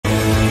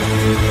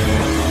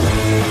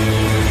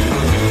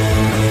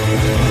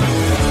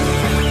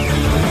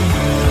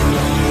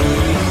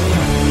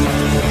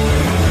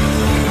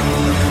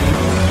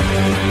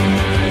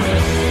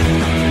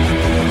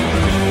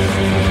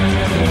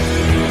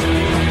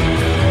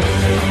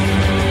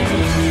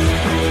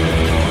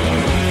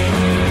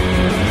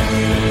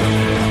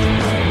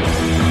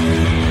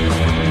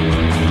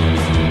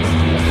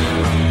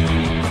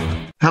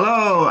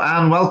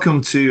welcome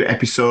to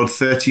episode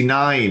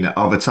 39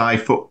 of a Thai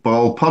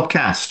football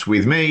podcast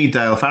with me,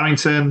 Dale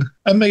Farrington.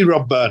 And me,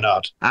 Rob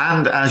Bernard.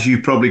 And as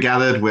you probably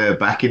gathered, we're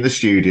back in the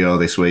studio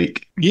this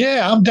week.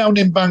 Yeah, I'm down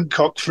in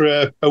Bangkok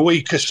for a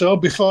week or so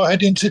before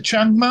heading to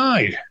Chiang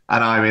Mai.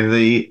 And I'm in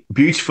the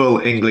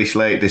beautiful English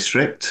Lake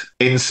District,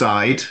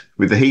 inside,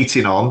 with the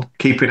heating on,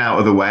 keeping out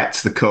of the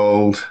wet, the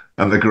cold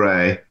and the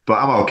grey. But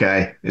I'm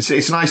okay.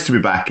 It's nice to be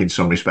back in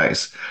some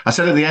respects. I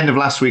said at the end of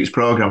last week's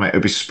programme it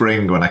would be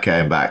spring when I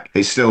came back.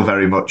 It's still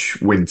very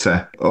much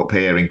winter up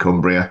here in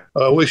Cumbria.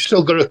 We've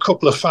still got a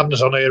couple of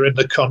fans on here in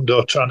the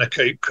condo trying to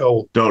keep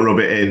cool. Don't rub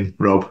it in,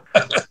 Rob.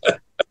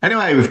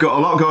 Anyway, we've got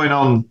a lot going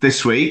on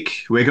this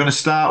week. We're going to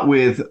start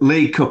with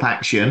League Cup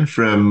action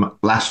from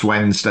last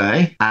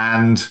Wednesday.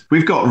 And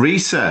we've got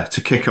Riza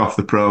to kick off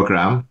the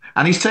programme.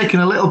 And he's taken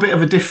a little bit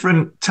of a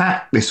different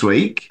tack this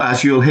week,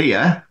 as you'll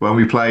hear when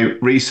we play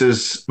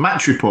Riza's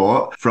match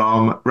report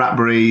from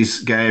Ratbury's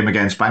game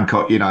against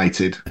Bangkok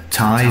United.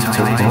 Thai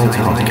Football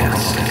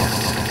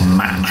Podcast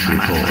Match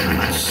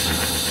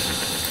Reports.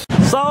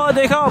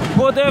 Sawadee Krap.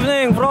 Good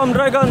evening from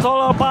Dragon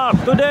Solar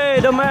Park. Today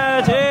the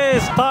match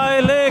is Thai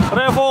League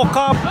Revo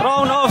Cup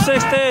round of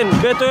 16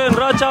 between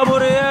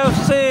Ratchaburi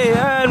FC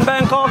and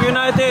Bangkok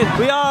United.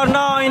 We are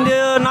now in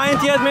the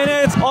 90th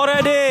minutes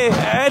already.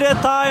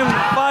 Added time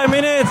 5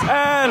 minutes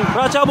and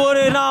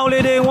Ratchaburi now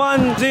leading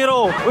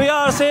 1-0. We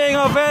are seeing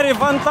a very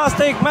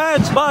fantastic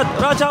match, but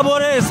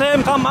Ratchaburi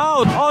same come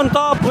out on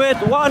top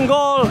with 1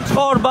 goal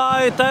scored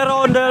by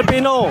Tyrone Del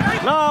Pino.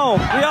 Now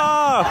we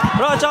are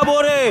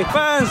Ratchaburi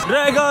fans.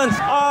 Dragons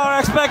are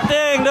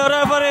expecting the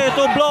referee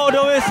to blow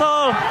the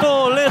whistle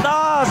to let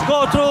us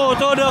go through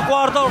to the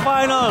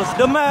quarterfinals.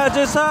 The match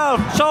itself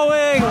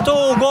showing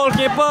 2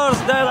 goalkeepers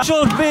that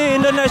should be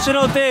in the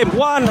national team.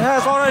 One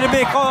has already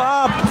been called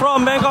up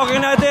from Bangkok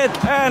United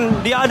and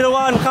the other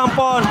one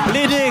Kampon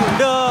leading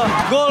the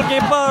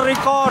goalkeeper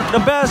record,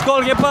 the best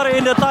goalkeeper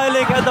in the Thai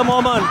League at the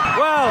moment.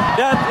 Well,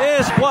 that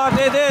is what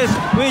it is.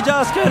 We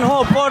just can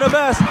hope for the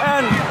best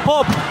and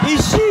hope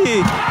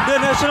Ishi, the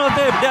national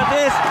team that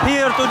is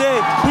here today,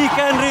 he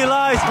can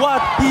realize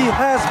what he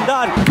has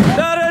done.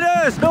 There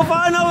it is, the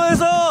final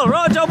whistle.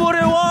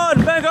 Ratchaburi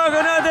 1, Bangkok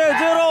United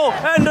 0,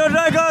 and the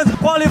Dragons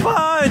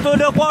qualify to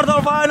the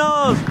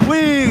quarterfinals.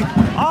 We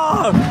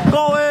are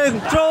going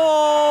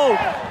through.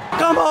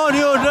 Come on,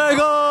 you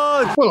Dragons!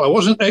 Well, I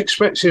wasn't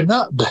expecting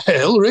that,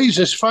 Dale.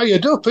 Riza's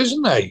fired up,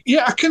 isn't he?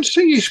 Yeah, I can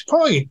see his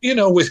point,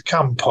 with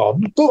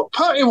Kampon, but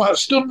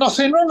Patiwat's done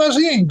nothing wrong, has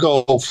he, in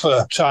goal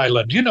for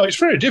Thailand? It's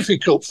very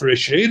difficult for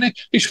Ishi, and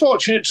he's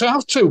fortunate to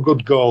have 2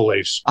 good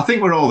goalies. I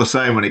think we're all the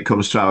same when it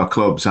comes to our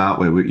clubs, aren't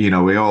we?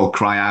 We all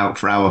cry out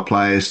for our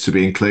players to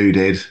be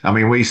included. I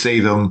mean, we see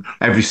them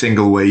every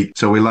single week,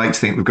 so we like to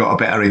think we've got a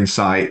better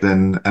insight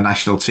than a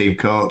national team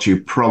coach who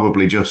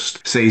probably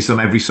just sees them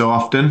every so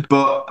often.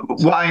 But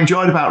what I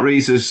enjoyed about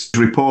Riza's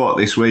report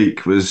this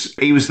week was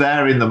he was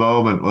there in the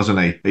moment, wasn't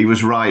he? He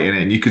was right in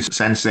it, and you could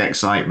sense the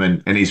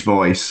excitement in his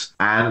voice.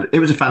 And it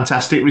was a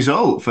fantastic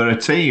result for a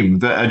team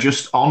that are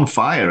just on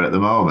fire at the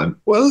moment.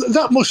 Well,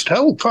 that must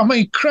help. I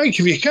mean, Craig,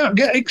 if you can't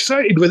get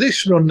excited with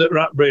this run that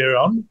Ratbury are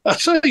on, I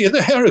tell you,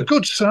 they're a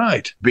good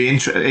side. Be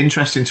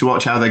interesting to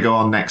watch how they go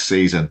on next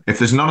season. If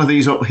there's none of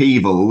these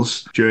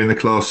upheavals during the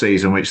close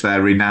season, which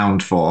they're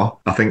renowned for,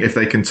 I think if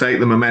they can take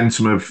the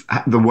momentum of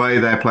the way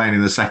they're playing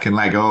in the second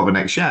leg over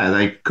next year,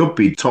 they could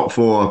be top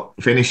 4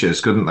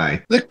 finishers, couldn't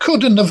they? They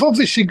could, and they've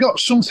obviously got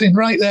something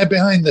right there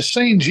behind the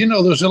scenes.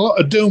 There's a lot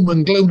of doom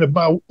and gloom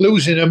about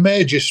losing a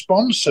major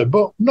sponsor,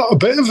 but not a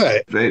bit of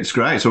it. It's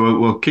great. So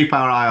we'll keep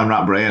our eye on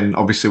Ratbury, and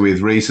obviously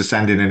with Riza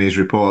sending in his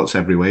reports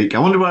every week. I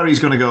wonder where he's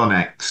going to go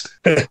next.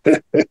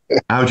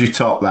 How do you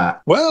top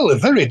that? Well,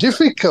 very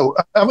difficult.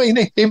 I mean,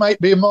 he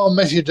might be a more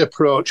measured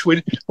approach.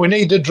 We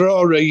need a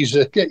draw,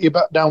 Riza, get you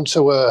back down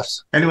to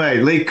earth. Anyway,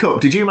 League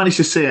Cup, did you manage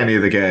to see any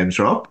of the games,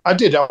 Rob? I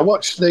did. I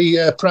watched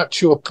the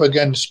Prachuap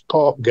against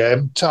Port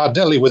game.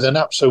 Tardelli with an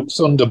absolute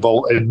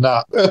thunderbolt in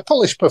that. A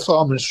polished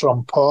performance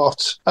from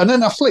Port. And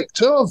then I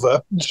flicked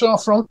over and saw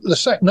from the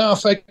second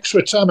half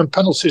extra time and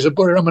penalties of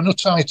Buriram and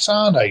Utai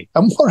Thani.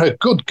 And what a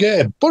good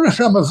game.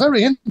 Buriram are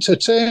very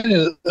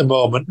entertaining at the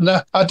moment.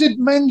 And I did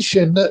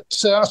mention that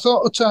I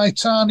thought Utai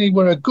Thani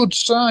were a good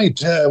side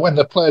when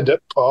they played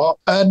at Port.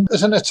 And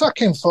as an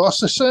attacking force,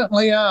 they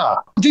certainly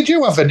are. Did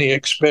you have any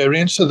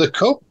experience of the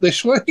Cup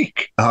this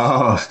week?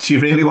 Oh, do you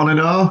really want to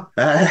know?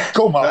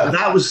 Come on.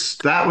 That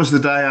was the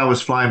day I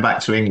was flying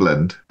back to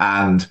England,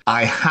 and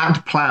I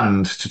had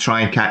planned to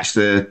try and catch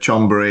the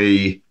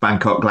Chonburi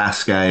Bangkok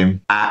Glass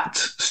game at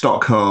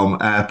Stockholm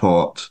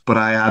Airport, but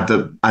I had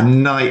a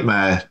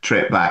nightmare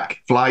trip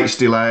back. Flights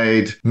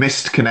delayed,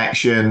 missed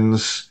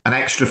connections, an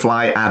extra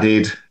flight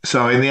added.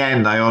 So in the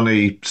end, I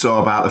only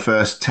saw about the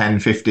first 10,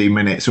 15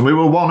 minutes, and we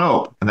were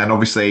 1-up. And then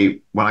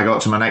obviously, when I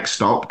got to my next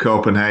stop,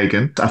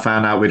 Copenhagen, I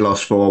found out we'd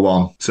lost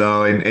 4-1.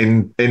 So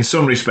in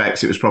some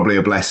respects, it was probably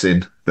a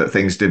blessing that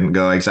things didn't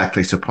go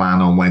exactly to plan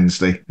on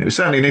Wednesday. It was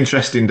certainly an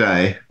interesting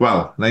day.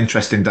 Well, an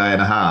interesting day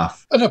and a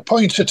half. And a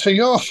pointer to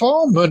your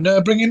form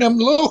and bringing them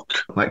luck.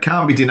 That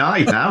can't be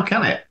denied now,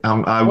 can it?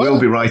 I will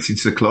be writing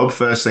to the club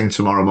first thing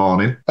tomorrow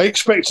morning. I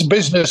expect a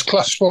business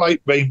class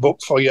flight being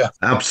booked for you.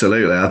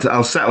 Absolutely.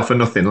 I'll settle for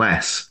nothing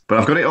less. But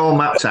I've got it all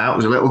mapped out.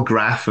 There's a little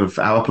graph of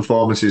our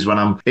performances when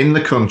I'm in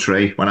the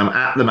country, when I'm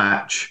at the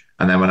match,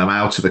 and then when I'm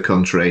out of the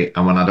country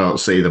and when I don't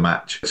see the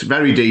match. It's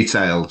very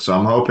detailed, so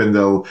I'm hoping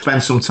they'll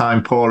spend some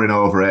time poring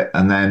over it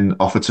and then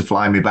offer to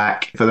fly me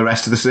back for the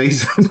rest of the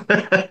season.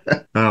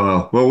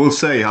 Oh, well, we'll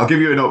see. I'll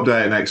give you an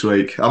update next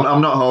week.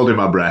 I'm not holding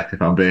my breath,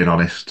 if I'm being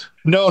honest.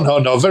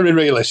 No, very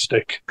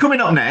realistic.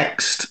 Coming up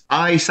next,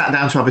 I sat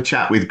down to have a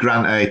chat with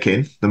Grant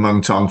Aitken, the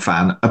Muang Thong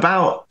fan,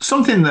 about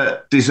something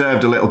that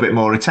deserved a little bit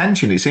more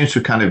attention. It seems to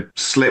have kind of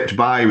slipped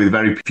by with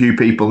very few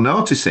people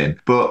noticing.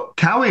 But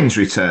Kawin's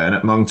return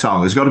at Muang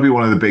Thong has got to be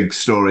one of the big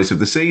stories of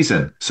the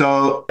season.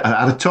 So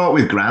I had a talk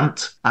with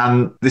Grant,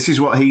 and this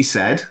is what he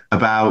said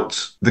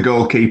about the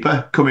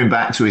goalkeeper coming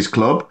back to his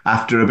club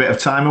after a bit of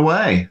time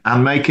away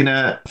and making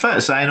a, fair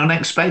to say, an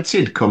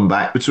unexpected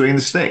comeback between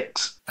the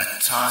sticks. A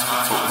Thai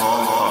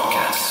Football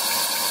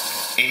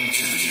Podcast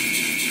interview.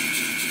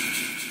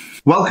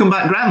 Welcome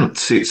back,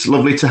 Grant. It's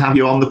lovely to have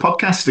you on the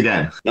podcast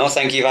again. No,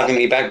 thank you for having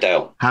me back,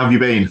 Dale. How have you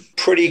been?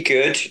 Pretty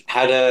good.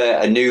 Had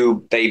a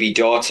new baby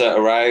daughter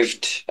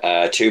arrived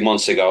 2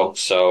 months ago,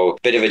 so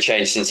bit of a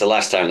change since the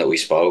last time that we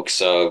spoke.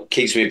 So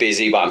keeps me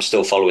busy, but I'm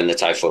still following the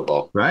Thai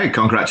football. Right,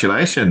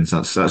 congratulations.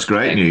 That's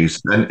great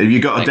news. And have you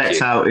got a deck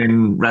out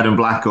in red and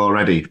black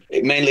already?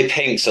 Mainly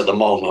pinks at the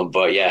moment,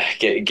 but yeah,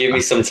 give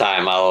me some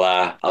time.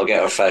 I'll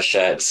get a fresh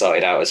shirt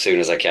sorted out as soon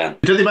as I can.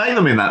 Do they make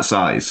them in that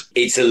size?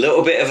 It's a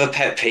little bit of a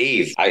pet peeve.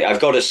 I've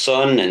got a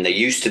son, and they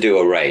used to do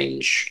a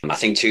range. I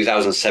think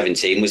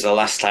 2017 was the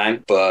last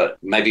time, but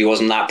maybe it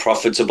wasn't that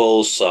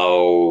profitable,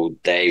 so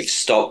they've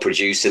stopped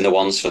producing the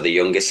ones for the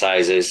younger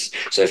sizes.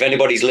 So if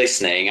anybody's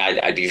listening,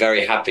 I'd be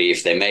very happy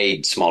if they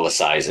made smaller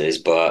sizes,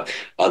 but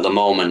at the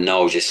moment,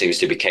 no, just seems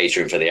to be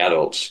catering for the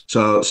adults.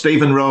 So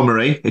Stephen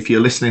Romery, if you're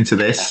listening to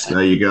this,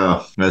 there you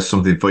go. There's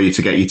something for you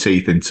to get your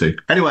teeth into.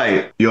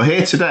 Anyway, you're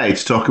here today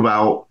to talk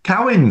about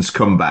Kawin's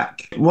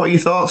comeback. What are your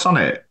thoughts on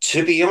it?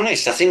 To be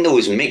honest, I think there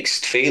was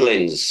mixed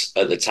feelings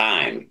at the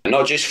time,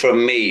 not just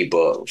from me,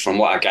 but from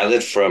what I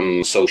gathered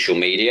from social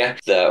media,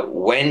 that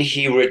when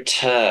he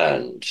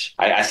returned,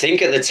 I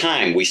think at the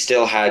time we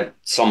still had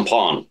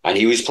Splint, and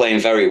he was playing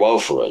very well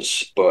for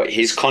us, but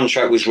his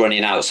contract was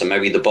running out, so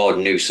maybe the board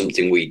knew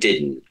something we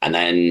didn't. And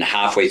then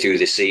halfway through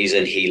the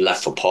season, he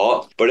left for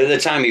Port. But at the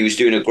time, he was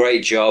doing a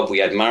great job. We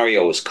had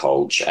Mario as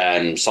coach,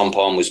 and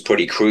Splint was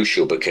pretty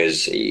crucial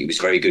because he was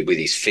very good with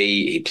his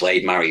feet. He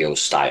played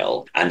Mario's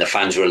style, and the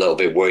fans were a little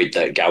bit worried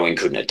that Kawin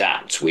couldn't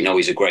adapt. We know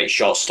he's a great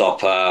shot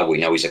stopper. We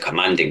know he's a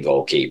commanding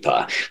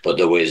goalkeeper, but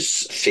there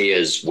was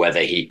fears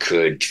whether he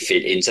could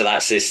fit into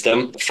that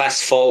system.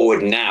 Fast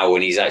forward now,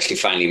 when he's actually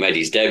finally made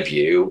his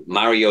debut,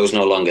 Mario's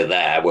no longer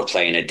there. We're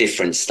playing a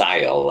different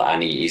style,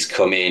 and he's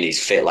come in,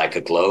 he's fit like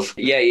a glove.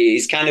 Yeah,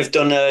 he's kind of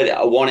done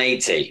a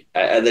 180.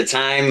 At the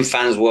time,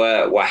 fans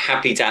were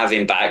happy to have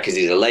him back because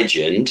he's a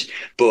legend,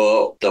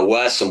 but there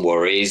were some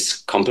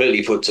worries,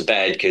 completely put to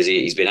bed because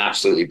he's been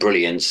absolutely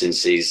brilliant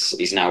since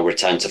he's now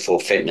returned to full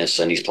fitness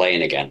and he's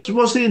playing again.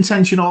 Was the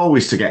intention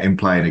always to get him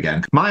playing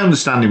again? My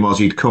understanding was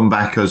he'd come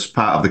back as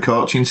part of the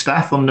coaching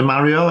staff under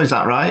Mario, is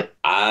that right?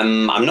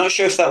 I'm not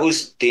sure if that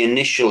was the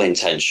initial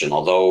intention,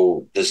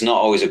 although there's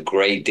not always a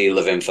great deal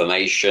of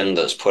information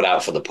that's put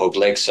out for the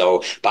public.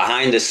 So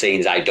behind the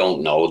scenes, I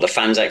don't know. The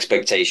fans'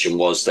 expectation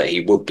was that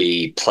he would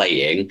be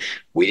playing.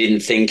 We didn't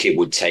think it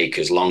would take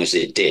as long as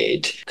it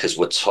did, because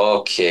we're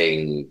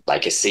talking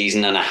like a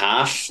season and a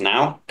half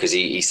now, because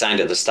he signed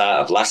at the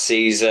start of last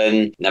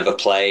season, never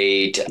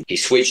played. He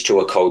switched to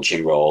a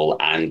coaching role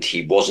and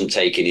he wasn't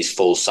taking his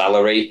full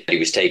salary. He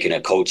was taking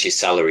a coach's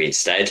salary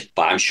instead.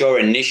 But I'm sure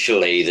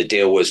initially the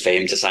deal was for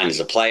him to sign as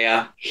a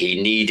player. He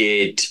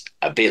needed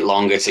a bit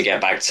longer to get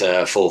back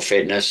to full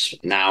fitness.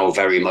 Now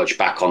very much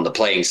back on the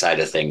playing side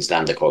of things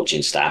than the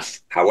coaching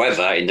staff.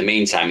 However, in the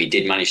meantime, he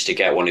did manage to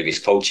get one of his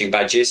coaching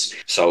badges.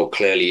 So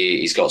clearly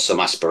he's got some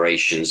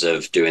aspirations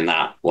of doing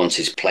that once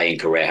his playing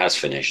career has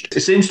finished. It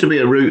seems to be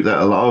a route that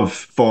a lot of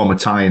former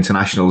Thai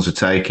internationals are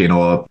taking,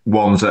 or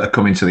ones that are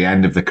coming to the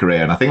end of the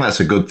career. And I think that's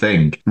a good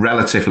thing.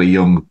 Relatively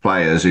young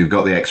players who've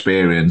got the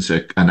experience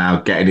are now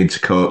getting into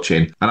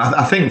coaching. And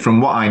I think from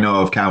what I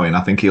know of Kawin,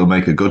 I think he'll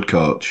make a good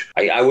coach.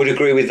 I would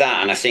agree with that.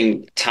 And I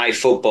think Thai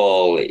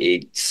football,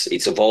 it's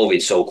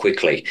evolving so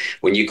quickly.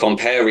 When you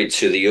compare it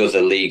to the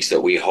other leagues that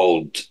we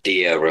hold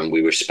dear and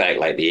we respect,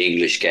 like the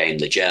English game,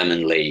 the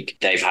German league,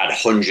 they've had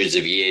hundreds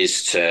of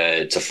years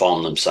to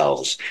form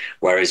themselves.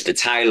 Whereas the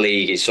Thai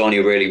league, it's only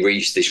really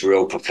reached this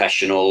real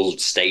professional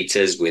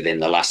status within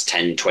the last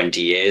 10,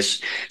 20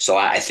 years. So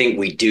I think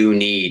we do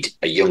need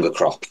a younger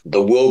crop. There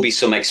will be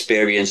some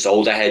experienced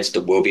older heads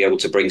that will be able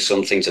to bring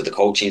something to the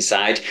coaching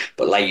side.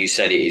 But like you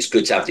said, it is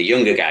good to have the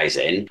younger guys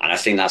in. And I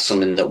think that's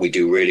something that we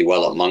do really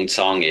well at Muang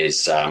Thong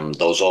is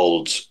those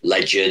old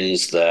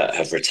legends that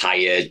have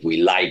retired.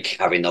 We like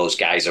having those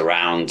guys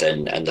around,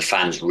 and the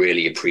fans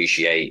really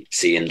appreciate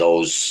seeing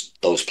those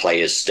those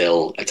players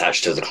still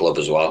attached to the club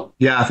as well.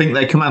 Yeah, I think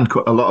they command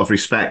a lot of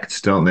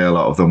respect, don't they? A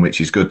lot of them,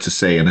 which is good to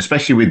see. And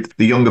especially with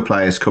the younger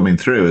players coming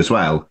through as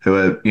well, who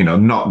are,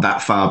 not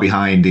that far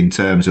behind in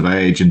terms of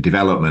age and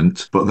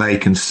development, but they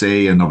can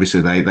see and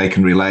obviously they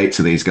can relate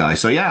to these guys.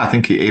 So yeah, I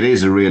think it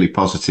is a really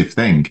positive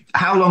thing.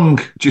 How long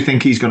do you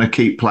think he's going to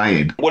keep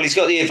playing? Well, he's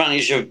got the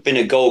advantage of being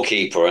a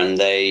goalkeeper and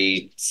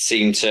they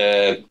seem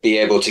to be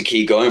able to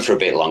keep going for a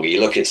bit longer. You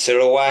look at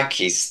Sarawak,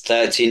 he's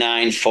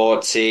 39,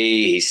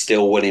 40, he's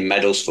still winning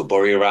medals for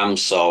Buriram.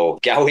 So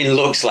Gawin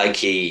looks like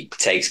he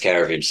takes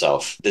care of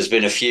himself. There's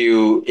been a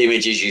few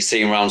images you've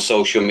seen around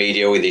social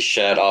media with his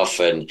shirt off,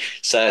 and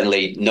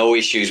certainly no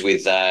issues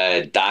with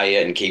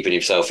diet and keeping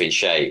himself in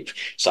shape.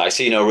 So I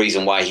see no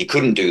reason why he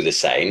couldn't do the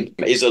same.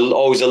 There's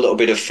always a little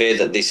bit of fear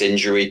that this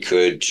injury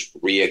could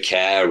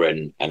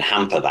reoccur and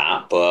hamper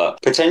that,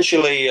 but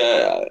potentially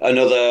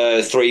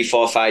another 3,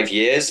 4, 5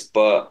 years.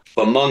 But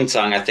for Muang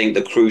Thong, I think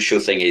the crucial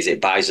thing is it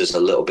buys us a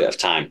little bit of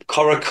time.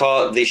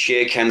 Korakot this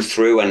year came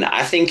through and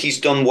I think he's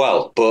done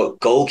well, but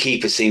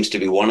goalkeeper seems to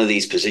be one of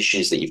these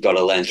positions that you've got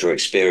to learn through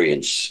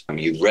experience. I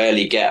mean, you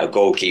rarely get a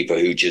goalkeeper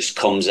who just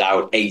comes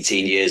out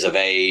 18 years of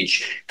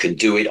age, can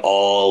do it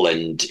all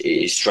and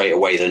is straight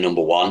away the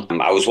number one.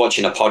 I was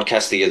watching a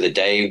podcast the other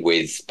day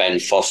with Ben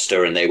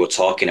Foster and they were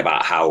talking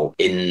about how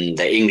in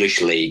the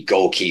English league,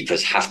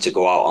 goalkeepers have to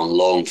go out on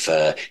loan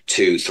for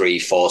 2, 3,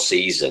 4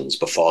 seasons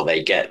before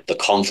they get the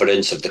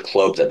confidence of the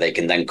club that they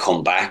can then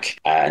come back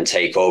and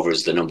take over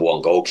as the number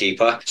one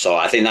goalkeeper. So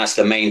I think that's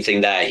the main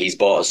thing there. He's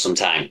bought us some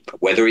time.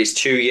 Whether it's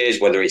 2 years,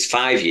 whether it's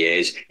 5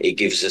 years, it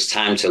gives us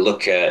time to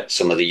look at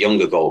some of the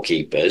younger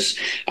goalkeepers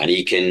and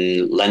he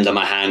can lend them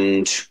a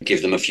hand,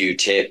 give them a few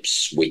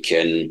tips. We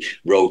can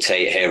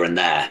rotate here and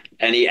there.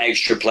 Any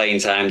extra playing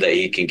time that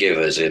he can give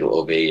us, it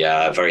will be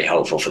very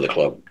helpful for the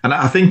club. And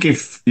I think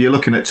if you're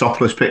looking at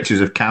topless pictures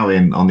of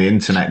Kawin on the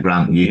internet,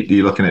 Grant,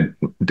 you're looking at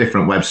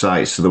different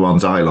websites to the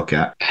ones I look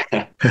at.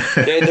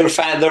 they're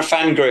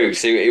fan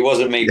groups. It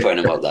wasn't me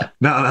putting them up there.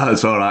 No,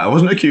 it's all right. I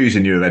wasn't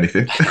accusing you of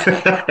anything.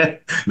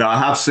 No, I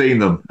have seen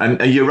them.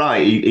 And you're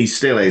right, he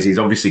still is. He's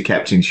obviously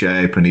kept in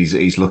shape and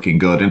he's looking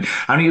good.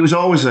 And he was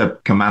always a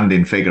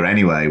commanding figure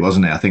anyway,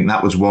 wasn't he? I think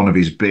that was one of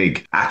his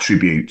big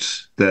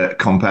attributes, that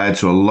compared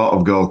to a lot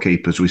of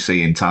goalkeepers we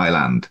see in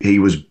Thailand, he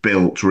was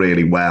built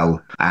really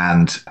well.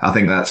 And I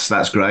think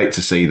that's great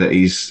to see that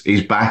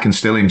he's back and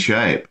still in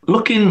shape.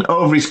 Looking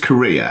over his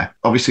career,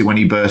 obviously when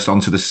he burst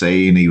onto the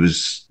scene, he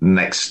was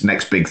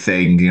next big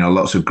thing.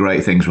 Lots of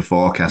great things were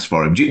forecast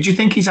for him. Do you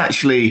think he's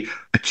actually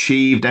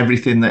achieved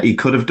everything that he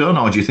could have done,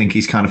 or do you think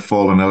he's kind of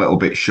fallen a little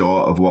bit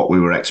short of what we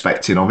were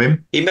expecting of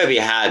him? He maybe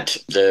had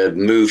the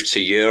move to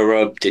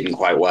Europe, didn't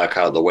quite work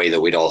out the way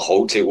that we'd all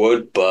hoped it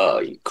would,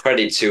 but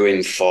credit to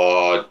him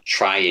for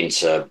trying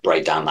to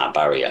break down that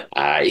barrier.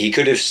 He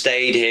could have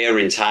stayed here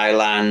in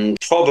Thailand.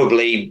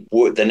 Probably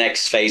the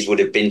next phase would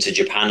have been to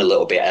Japan a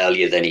little bit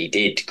earlier than he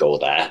did go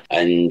there.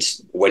 And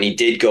when he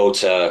did go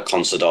to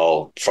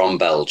Consadole from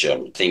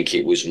Belgium, I think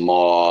it was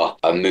more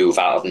a move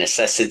out of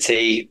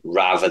necessity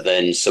rather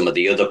than some of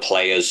the other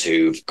players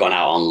who've gone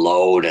out on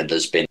loan, and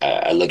there's been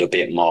a little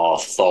bit more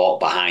thought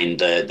behind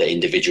the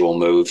individual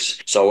moves.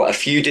 So a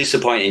few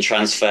disappointing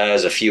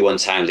transfers, a few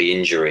untimely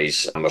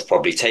injuries have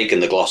probably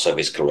taken the gloss off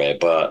his career,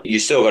 but you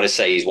still got to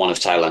say he's one of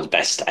Thailand's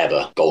best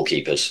ever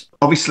goalkeepers.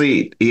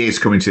 Obviously, he is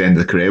coming to the end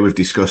of the career. We've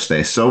discussed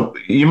this. So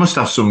you must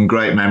have some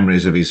great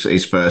memories of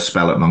his first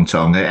spell at Muang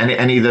Thong.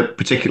 Any that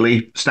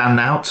particularly stand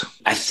out?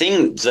 I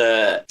think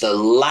the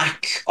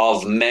lack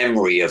of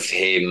memory of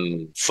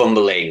him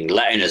fumbling,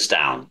 letting us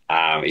down,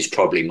 is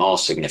probably more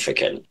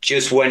significant.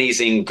 Just when he's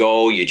in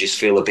goal, you just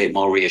feel a bit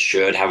more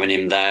reassured having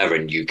him there,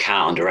 and you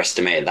can't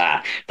underestimate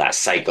that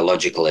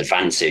psychological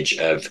advantage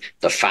of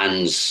the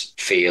fans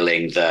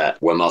feeling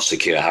that we're more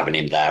secure having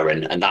him there,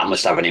 and that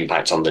must have an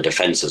impact on the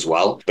defence as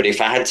well. But if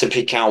I had to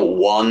pick out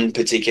one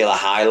particular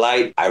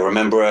highlight, I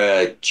remember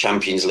a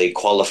Champions League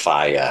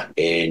qualifier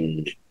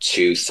in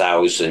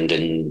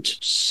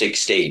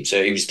 2016. So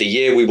it was the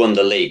year we won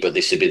the league, but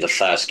this would be the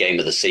first game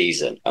of the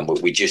season. And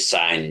we just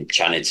signed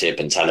Chanatip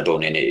and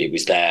Tanabun in it. It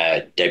was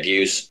their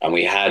debuts. And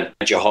we had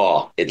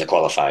Johor in the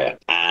qualifier.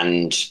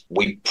 And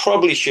we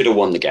probably should have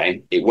won the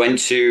game. It went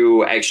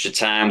to extra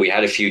time. We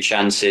had a few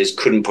chances,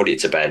 couldn't put it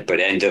to bed,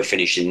 but it ended up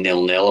finishing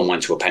 0-0 and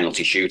went to a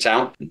penalty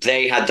shootout.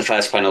 They had the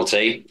first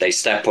penalty. They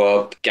step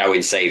up.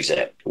 Gawin saves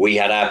it. We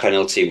had our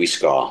penalty. We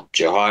score.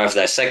 Johor have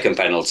their second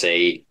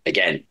penalty.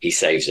 Again, he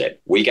saves it.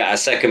 We get our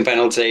second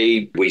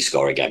penalty, we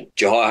score again.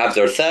 Johor have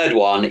their third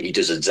one, he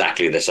does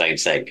exactly the same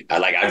thing.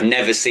 I've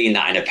never seen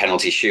that in a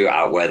penalty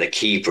shootout where the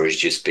keeper has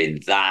just been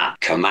that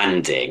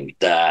commanding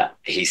that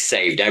he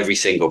saved every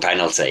single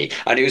penalty.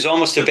 And it was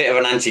almost a bit of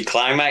an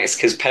anticlimax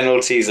because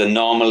penalties are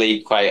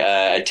normally quite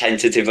a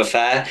tentative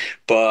affair,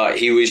 but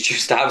he was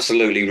just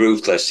absolutely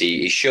ruthless.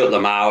 He shut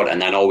them out, and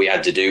then all we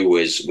had to do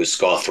was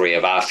score 3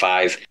 of our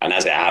 5. And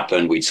as it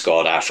happened, we'd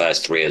scored our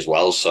first 3 as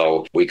well.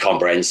 So we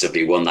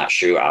comprehensively won won that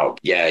shootout.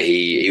 Yeah,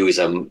 he was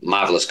a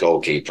marvellous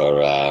goalkeeper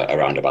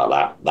around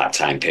about that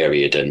time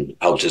period and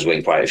helped us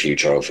win quite a few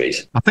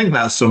trophies. I think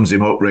that sums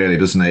him up really,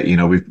 doesn't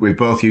it? We've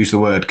both used the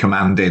word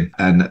commanding,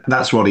 and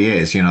that's what he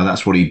is.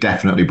 That's what he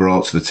definitely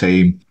brought to the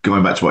team.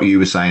 Going back to what you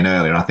were saying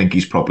earlier, I think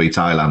he's probably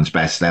Thailand's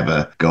best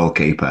ever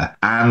goalkeeper.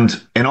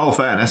 And in all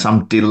fairness,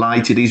 I'm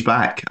delighted he's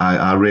back.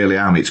 I really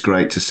am. It's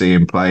great to see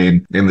him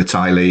playing in the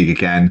Thai league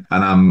again,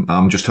 and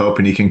I'm just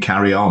hoping he can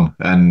carry on.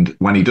 And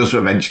when he does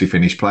eventually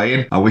finish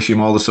playing, I wish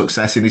him all the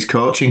success in his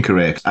coaching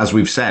career. As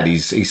we've said,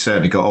 he's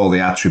certainly got all the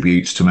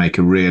attributes to make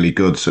a really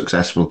good,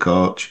 successful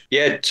coach.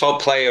 Yeah,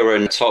 top player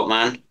and top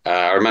man.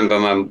 I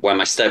remember when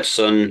my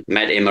stepson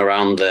met him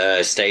around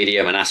the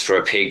stadium and asked for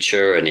a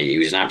picture, and he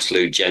was an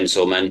absolute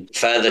gentleman.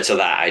 Further to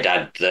that, I'd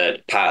add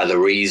that part of the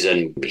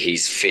reason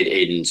he's fit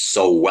in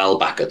so well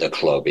back at the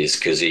club is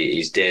because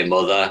his dear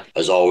mother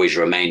has always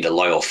remained a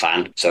loyal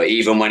fan. So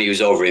even when he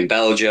was over in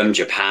Belgium,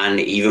 Japan,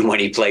 even when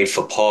he played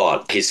for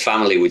Port, his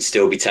family would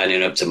still be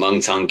turning up to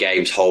Muang Thong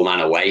games, home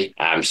and away.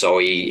 So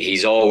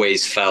he's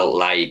always felt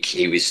like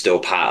he was still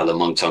part of the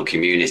Muang Thong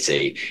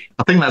community.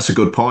 I think that's a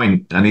good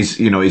point. And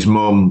his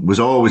mum was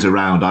always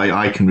around.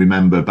 I can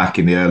remember back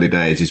in the early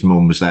days, his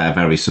mum was there,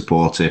 very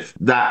supportive.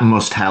 That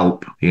must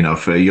help,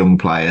 for a young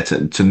player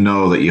to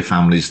know that your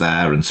family's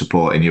there and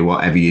supporting you,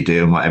 whatever you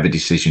do and whatever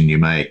decision you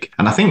make.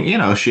 And I think,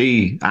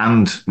 she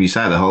and you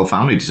say the whole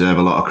family deserve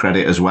a lot of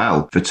credit as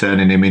well for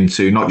turning him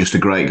into not just a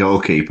great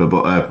goalkeeper,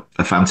 but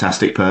a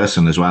fantastic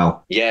person as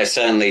well. Yeah, it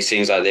certainly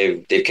seems like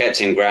they've kept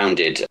him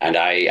grounded. And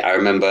I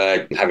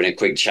remember having a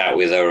quick chat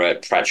with her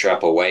at Futera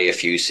away a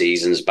few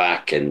seasons back.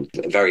 And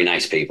very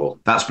nice people.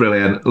 That's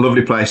brilliant.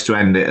 Lovely place to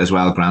end it as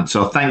well, Grant.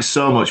 So thanks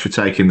so much for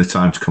taking the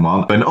time to come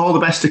on. And all the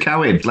best to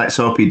Kawin. Let's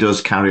hope he does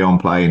carry on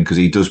playing, because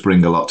he does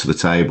bring a lot to the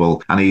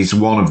table. And he's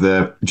one of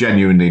the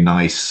genuinely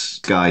nice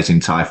guys in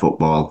Thai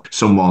football.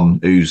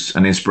 Someone who's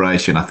an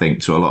inspiration, I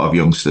think, to a lot of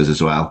youngsters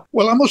as well.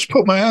 Well, I must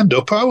put my hand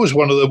up. I was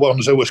one of the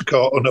ones who was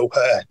caught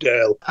unaware,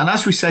 Dale. And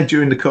as we said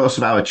during the course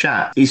of our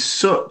chat, he's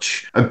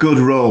such a good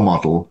role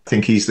model. I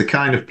think he's the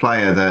kind of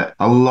player that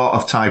a lot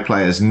of Thai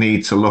players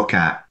need to look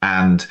at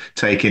and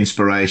take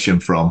inspiration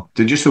from.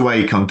 Just the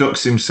way he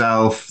conducts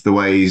himself, the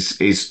way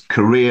his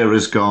career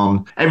has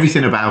gone,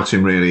 everything about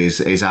him really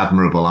is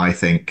admirable, I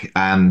think.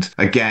 And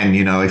again,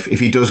 if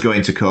he does go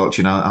into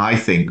coaching, I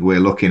think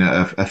we're looking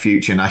at a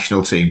future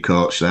national team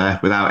coach there,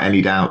 without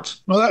any doubt.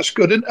 Well, that's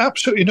good. And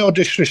absolutely no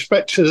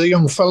disrespect to the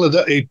young fella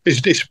that he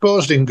is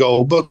disposed in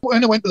goal, but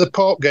when I went to the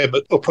Port game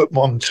up at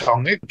Muang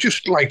Thong, it was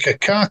just like a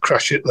car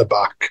crash at the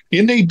back.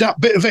 You need that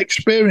bit of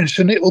experience,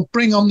 and it'll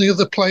bring on the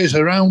other players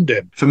around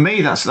him. For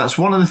me, that's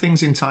one of the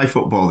things in Thai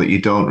football that you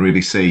don't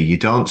really see. You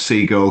don't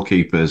see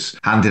goalkeepers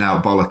handing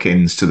out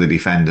bollockins to the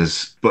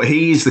defenders, but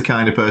he's the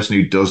kind of person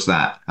who does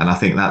that, and I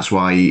think that's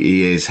why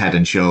he is head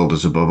and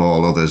shoulders above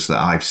all others that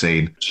I've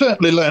seen.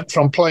 Certainly learnt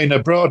from playing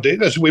abroad.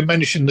 As we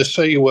mentioned the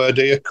C word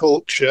here,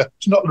 culture.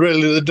 It's not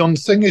really the done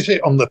thing, is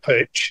it, on the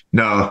pitch?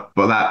 No,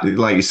 but that,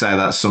 like you say,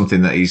 that's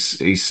something that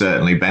he's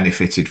certainly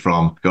benefited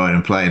from, going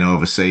and playing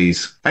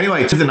overseas.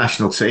 Anyway, to the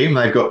national team,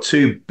 they've got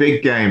 2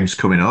 big games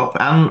coming up,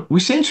 and we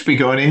seem to be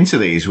going into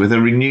these with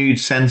a renewed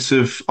sense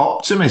of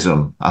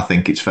optimism, I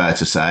think it's fair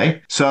to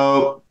say.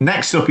 So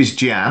next up is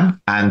Gian,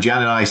 and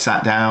Gian and I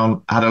sat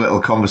down, had a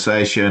little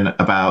conversation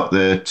about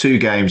the 2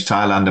 games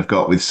Thailand have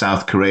got with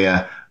South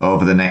Korea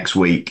over the next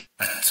week.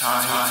 A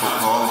Thai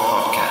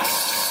football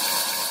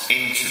podcast.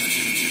 Interview.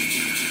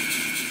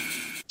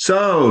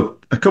 So,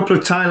 a couple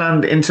of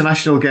Thailand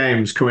international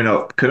games coming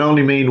up can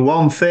only mean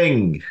one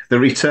thing: the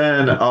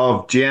return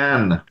of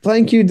Gian.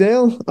 Thank you,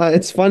 Dale.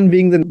 It's fun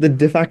being the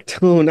de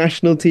facto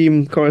national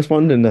team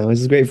correspondent now. This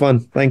is great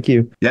fun. Thank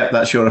you. Yep,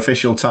 that's your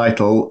official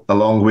title,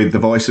 along with the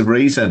voice of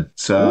reason.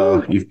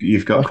 So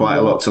you've got quite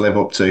a lot to live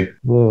up to.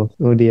 Whoa,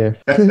 oh dear.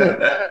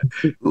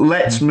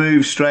 Let's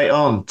move straight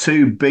on.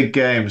 2 big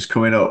games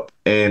coming up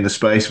in the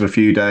space of a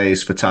few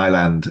days for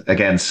Thailand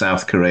against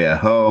South Korea,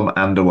 home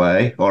and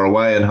away, or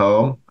away and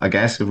home, I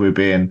guess, if we're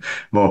being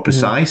more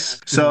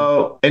precise.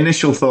 So,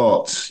 initial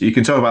thoughts. You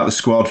can talk about the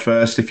squad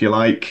first, if you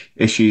like.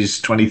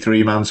 Ishi's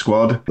 23-man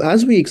squad.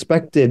 As we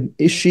expected,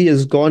 Ishi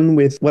has gone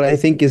with what I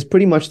think is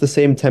pretty much the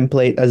same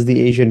template as the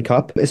Asian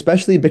Cup,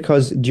 especially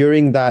because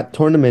during that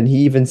tournament, he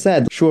even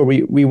said, sure,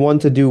 we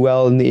want to do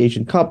well in the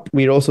Asian Cup.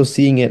 We're also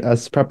seeing it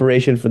as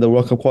preparation for the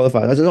World Cup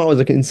qualifiers. That's always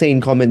an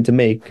insane comment to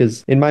make,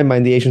 because in my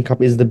mind, the Asian Cup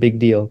is the big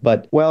deal.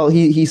 But, well,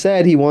 he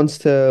said he wants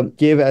to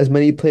give as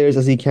many players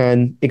as he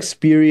can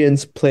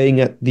experience playing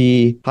at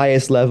the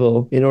highest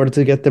level in order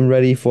to get them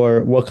ready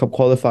for World Cup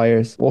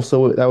qualifiers.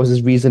 Also, that was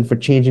his reason for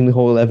changing the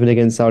whole 11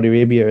 against Saudi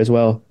Arabia as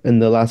well in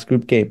the last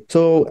group game.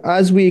 So,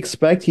 as we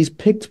expect, he's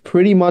picked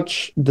pretty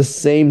much the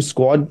same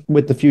squad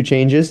with a few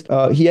changes.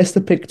 He has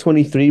to pick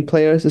 23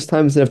 players this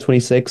time instead of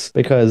 26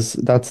 because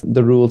that's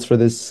the rules for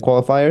this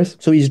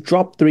qualifiers. So, he's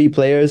dropped 3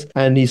 players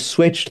and he's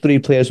switched 3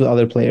 players with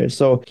other players.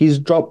 So, he's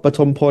dropped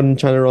Chanaporn,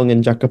 Chanarong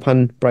and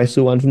Jakapan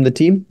Praisuwan from the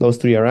team. Those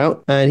 3 are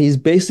out. And he's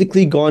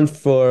basically gone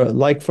for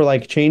light like for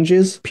like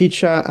changes.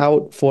 Picha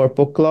out for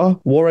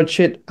Pukla,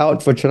 Warachit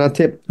out for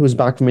Chanatip, who's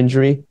back from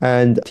injury,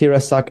 and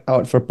Tirasak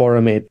out for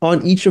Poramate.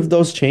 On each of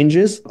those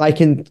changes, I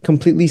can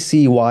completely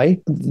see why.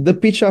 The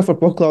Picha for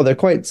Pukla, they're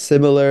quite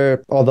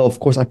similar, although of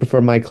course I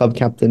prefer my club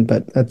captain,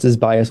 but that's his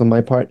bias on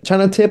my part.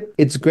 Chanatip,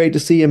 it's great to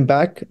see him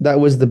back. That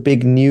was the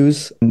big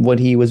news when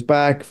he was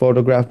back,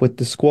 photographed with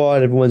the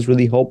squad. Everyone's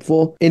really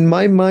hopeful. In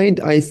my mind,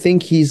 I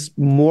think he's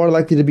more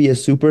likely to be a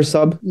super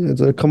sub,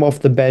 to come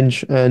off the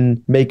bench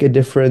and make a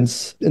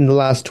difference in the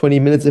last 20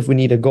 minutes if we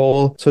need a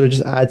goal, so to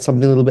just add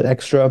something a little bit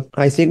extra.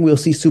 I think we'll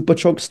see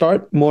Supachok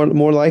start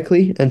more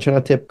likely, and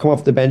Chanatip come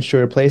off the bench to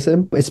replace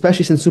him,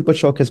 especially since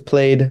Supachok has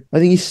played, I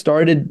think he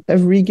started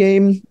every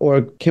game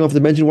or came off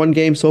the bench in one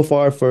game so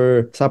far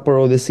for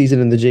Sapporo this season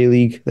in the J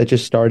League that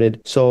just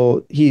started.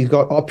 So he's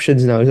got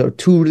options now. He's got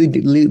two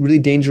really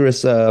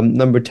dangerous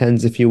number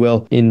 10s, if you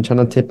will, in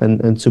Chanatip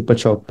and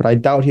Supachok. But I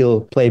doubt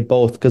he'll play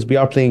both because we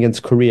are playing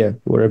against Korea,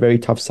 who are a very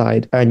tough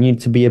side and need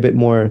to be a bit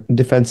more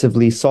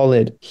defensively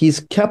solid.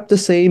 He's kept the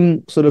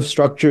same sort of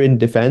structure in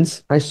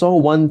defense. I saw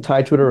one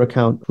Thai Twitter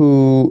account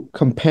who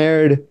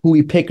compared who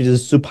he picked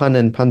as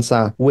Supanan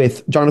Pansa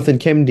with Jonathan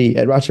Kemdi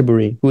at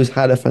Ratchaburi, who has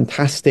had a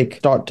fantastic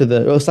start to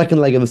the second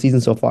leg of the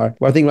season so far,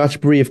 where I think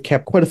Ratchaburi have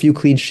kept quite a few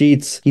clean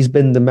sheets. He's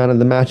been the man of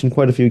the match in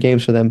quite a few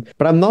games for them.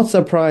 But I'm not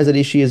surprised that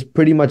Ishii has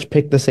pretty much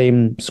picked the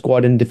same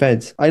squad in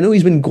defense. I know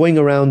he's been going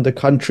around the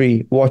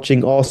country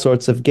watching all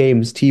sorts of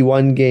games,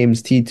 T1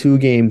 games, T2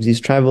 games. He's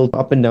traveled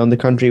up and down the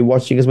country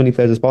watching as many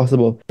players as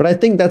possible. But I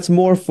think that's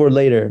more for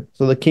later.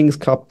 So the King's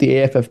Cup, the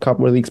AFF Cup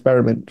were the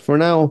experiment. For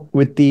now,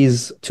 with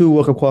these 2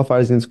 World Cup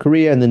qualifiers against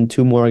Korea and then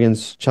 2 more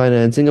against China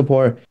and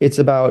Singapore, it's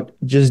about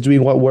just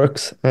doing what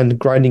works and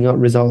grinding out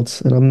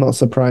results. And I'm not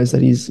surprised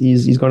that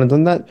he's gone and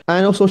done that.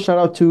 And also shout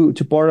out to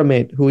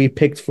Poramate, who he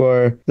picked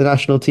for the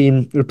national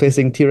team,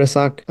 replacing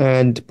Tirasak.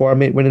 And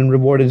Poramate went and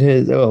rewarded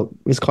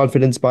his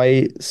confidence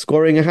by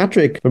scoring a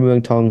hat-trick for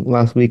Muang Thong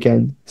last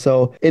weekend.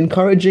 So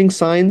encouraging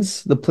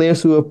signs. The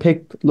players who are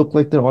picked look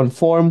like they're on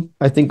form.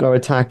 I think our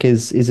attack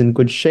is in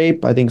good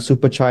shape. I think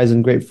Supachai is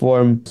in great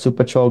form.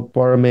 Supachok,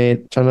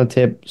 Poramate,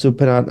 Chanatip,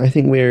 Supanat. I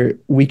think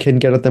we can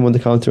get at them on the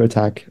counter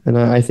attack. And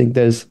I think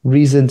there's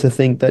reason to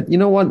think that, you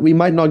know what, we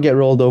might not get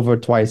rolled over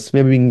twice.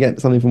 Maybe we can get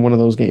something from one of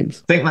those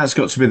games. I think that's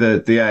got to be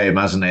the aim,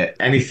 hasn't it?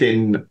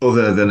 Anything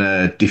other than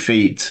a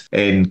defeat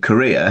in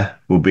Korea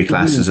will be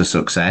classed as a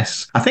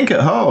success. I think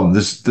at home,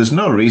 there's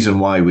no reason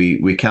why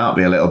we can't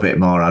be a little bit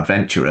more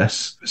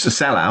adventurous. It's a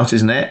sellout,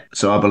 isn't it?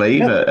 So I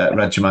believe at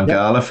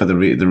Rajamangala for the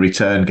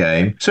return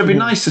game. So it'd be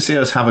nice to see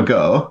us have a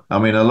go. I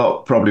mean, a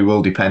lot probably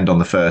will depend on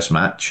the first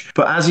match.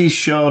 But as he's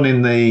shown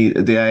in the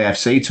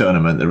AFC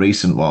tournament, the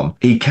recent one,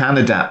 he can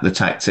adapt the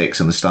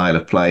tactics and the style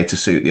of play to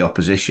suit the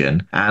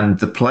opposition. And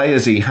the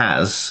players he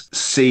has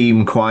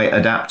seem quite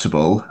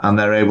adaptable and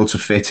they're able to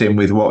fit in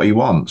with what he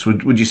wants.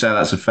 Would you say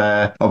that's a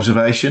fair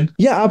observation?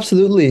 Yeah,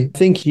 absolutely. I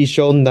think he's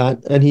shown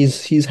that, and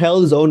he's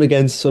held his own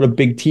against sort of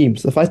big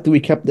teams. The fact that we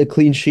kept the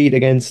clean sheet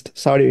against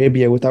Saudi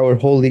Arabia with our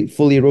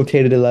fully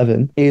rotated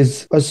 11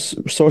 is a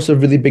source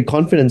of really big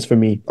confidence for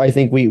me. I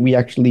think we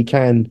actually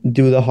can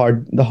do the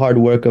hard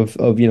work of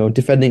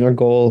defending our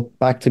goal,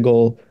 back to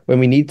goal when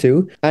we need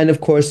to. And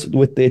of course,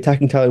 with the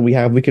attacking talent we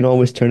have, we can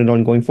always turn it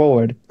on going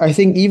forward. I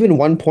think even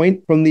 1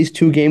 point from these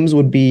 2 games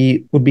would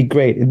be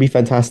great. It'd be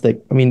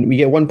fantastic. I mean, we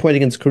get 1 point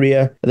against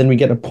Korea, and then we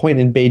get a point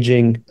in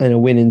Beijing and a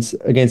win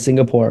against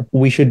Singapore.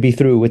 We should be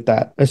through with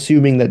that.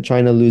 Assuming that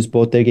China lose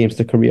both their games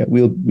to Korea,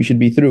 we should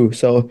be through.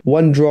 So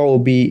 1 draw will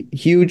be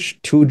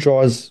huge. 2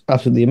 draws,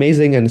 absolutely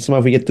amazing. And somehow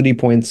if we get 3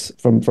 points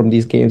from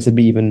these games, it'd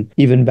be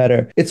even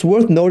better. It's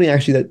worth noting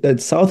actually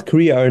that South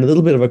Korea are in a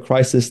little bit of a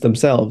crisis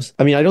themselves.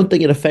 I mean, I don't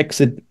think it affects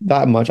it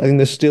that much. I think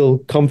they're still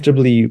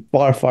comfortably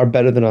far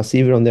better than us,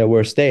 even on their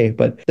worst day.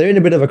 But they're in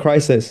a bit of a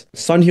crisis.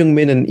 Son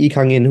Heung-min and Lee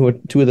Kang-in, who are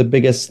 2 of the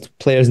biggest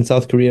players in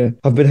South Korea,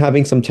 have been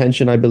having some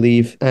tension, I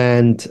believe.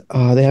 And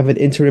they have an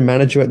interim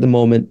manager at the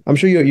moment. I'm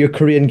sure your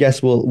Korean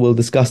guests will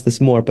discuss this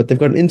more, but they've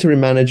got an interim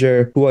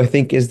manager who I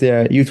think is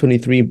their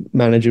U23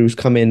 manager who's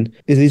come in.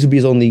 These will be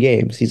his only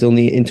games. He's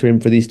only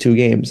interim for these 2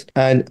 games.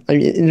 And I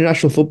mean,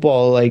 international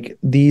football, like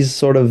these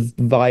sort of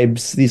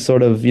vibes, these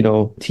sort of,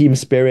 team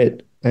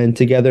spirit and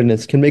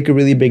togetherness can make a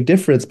really big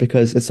difference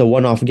because it's a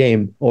one-off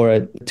game or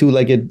a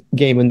 2-legged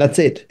game, and that's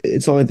it.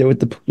 It's not like they're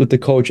with the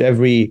coach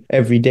every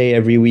day,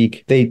 every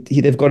week.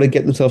 They've got to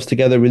get themselves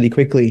together really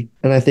quickly.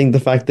 And I think the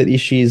fact that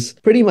Ishii's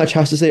pretty much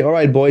has to say, all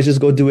right, boys,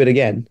 just go do it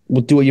again.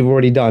 We'll do what you've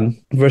already done.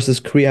 Versus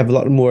Korea have a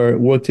lot more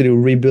work to do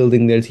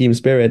rebuilding their team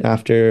spirit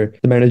after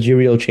the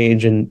managerial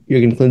change and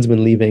Jurgen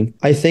Klinsmann leaving.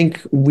 I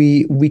think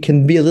we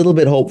can be a little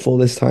bit hopeful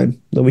this time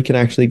that we can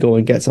actually go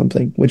and get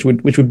something, which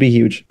would be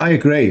huge. I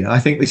agree. I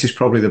think this is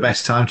probably the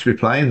best time to be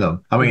playing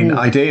them. I mean,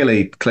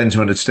 ideally,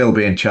 Klinsmann would still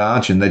be in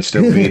charge and they'd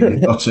still be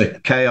in lots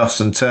of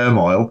chaos and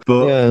turmoil.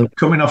 But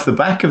coming off the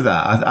back of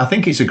that, I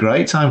think it's a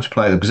great time to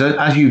play them because,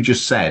 as you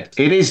just said,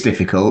 it is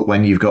difficult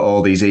when you've got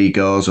all these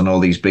egos and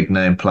all these big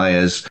name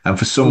players. And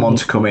for someone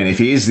to come in, if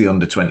he is the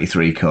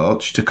under-23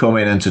 coach, to come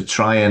in and to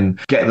try and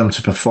get them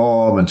to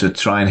perform and to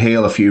try and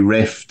heal a few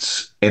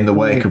rifts, in the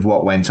wake of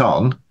what went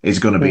on is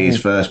going to be his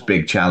first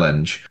big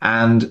challenge.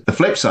 And the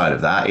flip side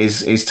of that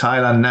is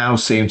Thailand now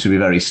seem to be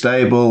very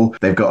stable.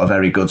 They've got a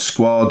very good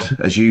squad.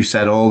 As you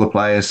said, all the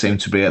players seem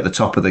to be at the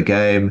top of the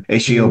game.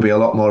 Ishii will be a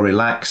lot more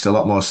relaxed, a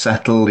lot more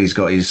settled. He's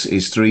got his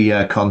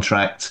 3-year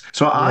contract.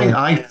 So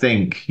I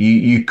think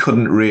you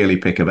couldn't really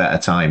pick a better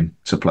time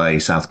to play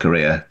South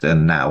Korea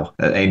than now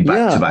in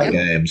back-to-back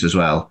games as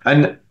well.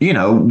 And, you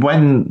know,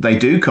 when they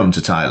do come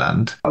to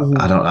Thailand,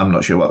 I'm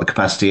not sure what the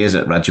capacity is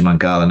at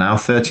Rajamangala now,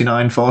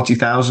 39,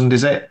 40,000,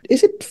 is it?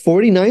 Is it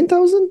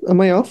 49,000? Am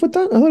I off with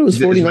that? I thought it was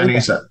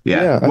 49,000.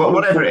 Yeah.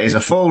 Whatever it is,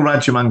 a full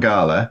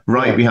Rajamangala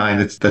right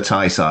behind the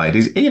Thai side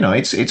is, you know,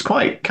 it's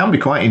can be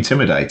quite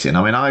intimidating.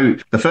 I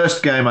mean, the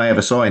first game I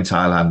ever saw in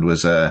Thailand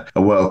was a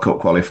World Cup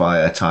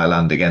qualifier,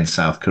 Thailand against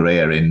South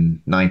Korea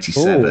in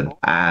 97,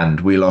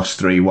 and we lost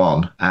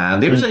 3-1.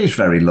 And it was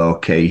very low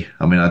key.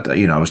 I mean,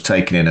 I was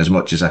taking in as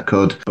much as I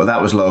could, but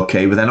that was low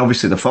key. But then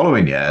obviously the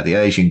following year, the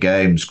Asian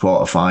Games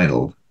quarter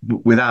final,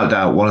 without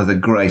doubt, one of the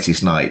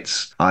greatest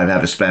nights I've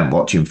ever spent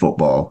watching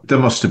football. There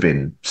must have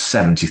been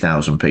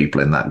 70,000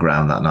 people in that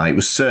ground that night. It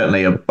was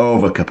certainly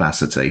over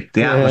capacity.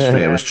 The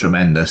atmosphere was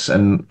tremendous.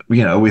 And,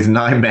 you know, with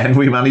 9 men,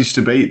 we managed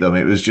to beat them.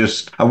 It was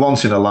just a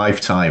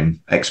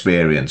once-in-a-lifetime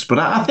experience. But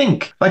I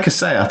think, like I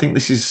say, I think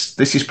this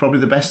is probably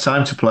the best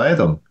time to play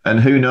them. And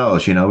who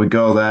knows, you know, we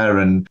go there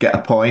and get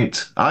a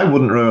point. I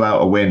wouldn't rule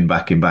out a win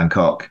back in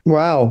Bangkok.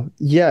 Wow.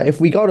 Yeah, if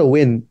we got a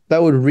win,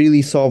 that would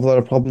really solve a lot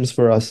of problems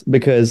for us,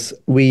 because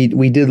we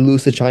did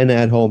lose to China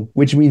at home,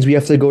 which means we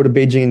have to go to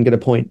Beijing and get a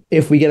point.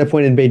 If we get a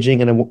point in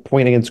Beijing and a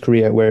point against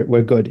Korea,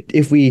 we're good.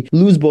 If we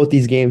lose both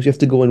these games, we have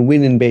to go and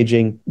win in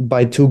Beijing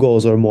by 2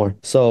 goals or more.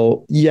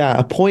 So yeah,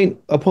 a point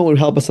would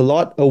help us a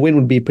lot. A win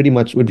would be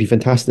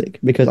fantastic,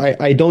 because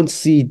I don't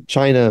see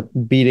China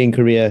beating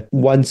Korea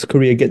once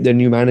Korea get their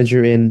new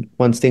manager in,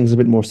 once things are a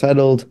bit more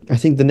settled. I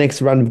think the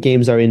next round of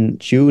games are in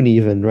June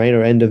even, right?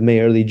 Or end of May,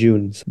 early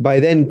June. By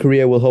then,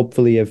 Korea will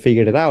hopefully have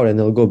figured it out and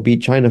they'll go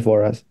beat China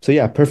for us. So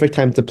yeah, perfect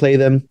time to play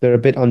them. They're a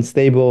bit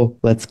unstable.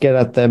 Let's get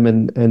at them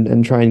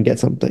and try and get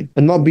something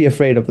and not be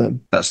afraid of them.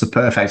 That's the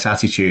perfect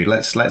attitude.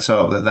 Let's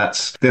hope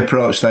that's the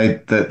approach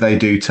that they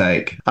do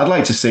take. I'd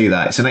like to see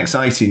that. It's an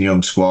exciting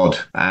young squad,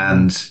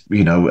 and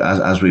you know,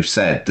 as we've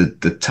said,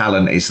 the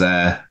talent is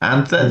there,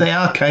 and they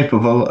are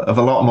capable of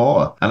a lot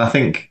more. And I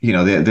think, you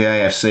know, the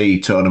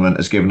AFC tournament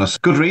has given us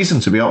good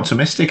reason to be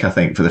optimistic, I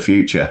think, for the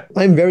future.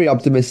 I'm very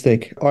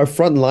optimistic. Our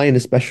front line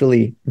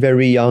especially,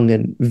 very young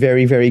and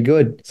very, very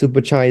good.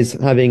 Supachai's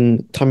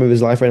having time of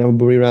his life right now.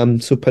 Buriram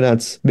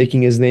Supanat's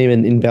making his name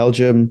in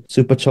Belgium.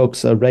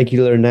 Supachok's a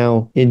regular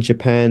now in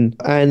Japan.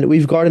 And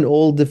we've got an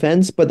old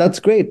defense, but that's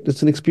great.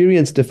 It's an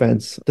experienced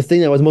defense. The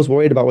thing I was most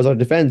worried about was our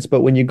defense,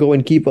 but when you go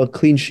and keep a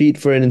clean sheet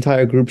for an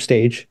entire group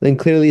stage, then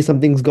clearly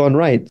something's gone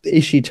right.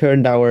 Ishii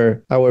turned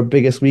our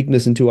biggest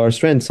weakness into our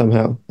strength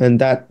somehow. And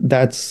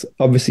that's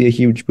obviously a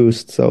huge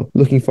boost. So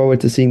looking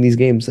forward to seeing these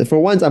games. For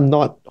once, I'm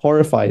not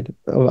horrified.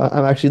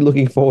 I'm actually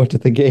looking forward to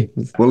the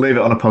games. We'll leave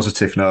it on a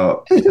positive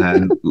note,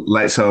 and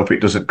let's hope it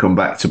doesn't come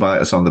back to bite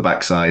us on the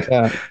backside.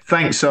 Yeah.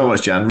 Thanks so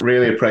much, Gian.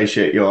 Really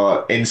appreciate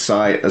your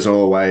insight as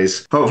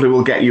always. Hopefully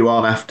we'll get you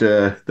on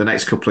after the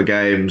next couple of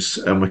games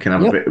and we can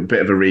have a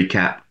bit of a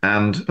recap,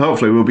 and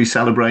hopefully we'll be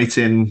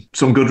celebrating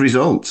some good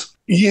results.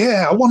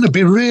 Yeah, I want to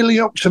be really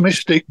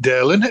optimistic,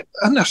 Dale. And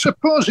I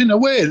suppose, in a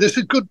way, there's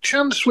a good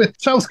chance with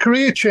South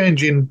Korea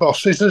changing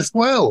bosses as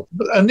well.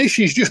 And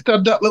Ishii's just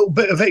had that little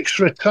bit of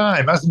extra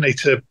time, hasn't he,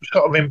 to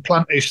sort of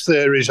implant his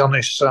theories on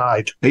his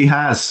side. He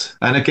has.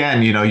 And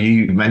again, you know,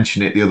 you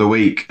mentioned it the other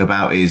week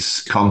about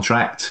his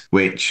contract,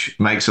 which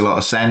makes a lot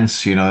of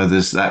sense. You know,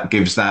 that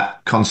gives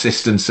that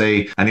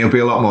consistency, and he'll be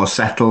a lot more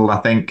settled, I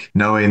think,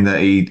 knowing that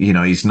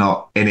he's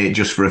not in it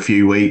just for a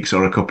few weeks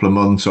or a couple of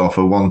months or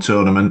for one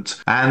tournament.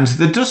 And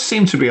there does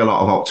seem to be a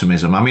lot of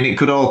optimism. I mean, it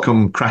could all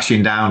come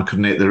crashing down,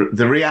 couldn't it?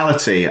 The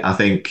reality, I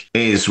think,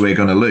 is we're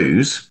going to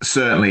lose,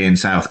 certainly in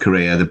South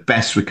Korea. The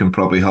best we can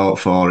probably hope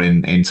for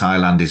in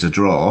Thailand is a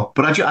draw.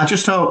 But I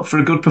just hope for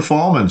a good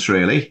performance,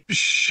 really.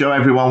 Show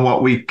everyone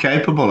what we're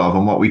capable of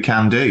and what we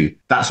can do.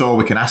 That's all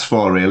we can ask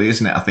for, really,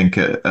 isn't it, I think,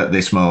 at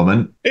this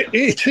moment?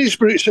 It is,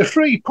 but it's a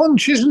free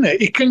punch, isn't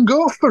it? You can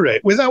go for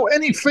it without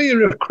any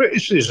fear of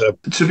criticism.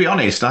 To be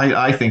honest,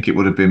 I think it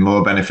would have been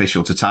more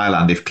beneficial to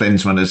Thailand if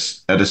Klinsmann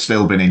had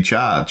still been in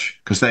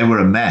charge, because they were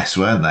a mess,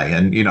 weren't they?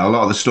 And, you know, a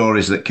lot of the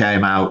stories that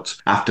came out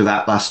after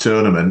that last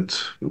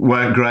tournament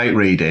weren't great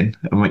reading.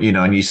 And, you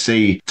know, and you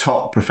see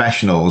top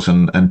professionals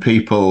and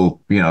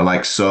people, you know,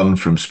 like Son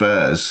from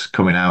Spurs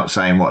coming out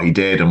saying what he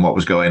did and what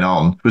was going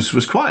on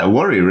was quite a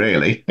worry,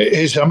 really. It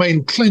is. I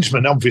mean,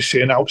 Klinsmann,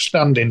 obviously an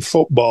outstanding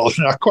footballer,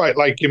 and I quite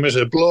like him as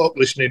a bloke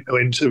listening to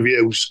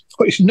interviews.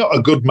 But he's not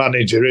a good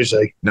manager, is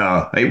he?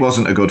 No, it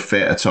wasn't a good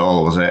fit at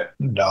all, was it?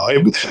 No,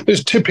 it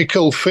was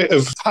typical fit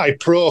of high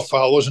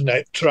profile, wasn't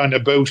it? Trying to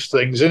boost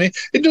things, and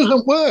it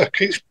doesn't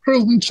work. It's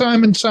proven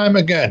time and time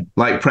again.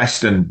 Like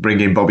Preston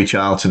bringing Bobby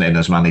Charlton in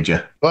as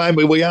manager.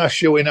 Blimey, we are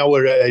showing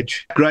our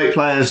age. Great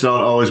players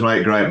don't always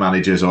make great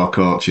managers or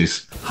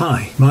coaches.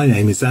 Hi, my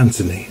name is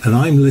Anthony, and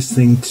I'm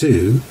listening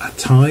to a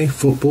Thai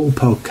football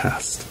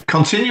podcast.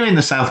 Continuing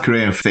the South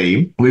Korean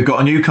theme, we've got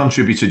a new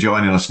contributor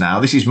joining us now.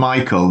 This is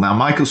Michael. Now,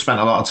 Michael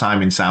spent a lot of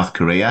time in South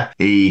Korea.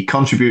 He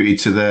contributed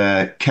to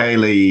the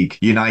K-League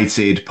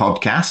United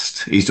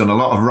podcast. He's done a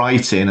lot of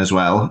writing as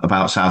well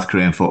about South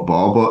Korean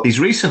football, but he's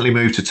recently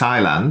moved to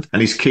Thailand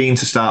and he's keen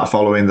to start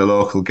following the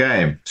local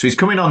game. So he's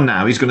coming on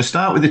now. He's going to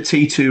start with the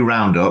T2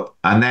 roundup,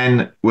 and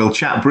then we'll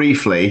chat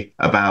briefly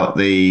about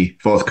the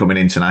forthcoming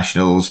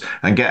internationals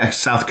and get a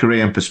South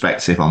Korean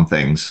perspective on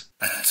things.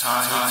 A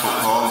Thai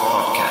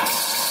football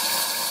podcast.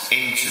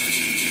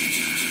 Interview.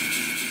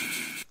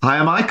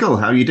 Hiya, Michael.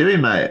 How are you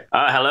doing, mate?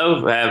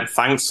 Hello.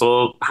 Thanks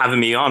for having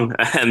me on.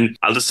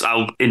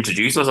 I'll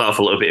introduce myself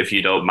a little bit if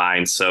you don't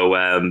mind. So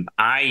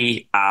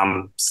I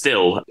am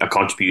still a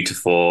contributor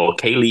for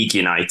K-League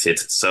United.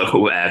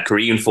 So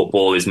Korean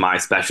football is my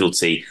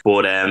specialty.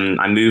 But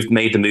I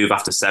made the move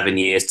after 7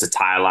 years to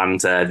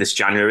Thailand this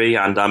January,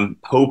 and I'm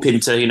hoping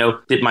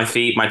to, dip my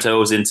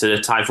toes into the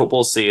Thai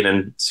football scene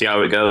and see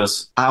how it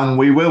goes. And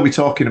we will be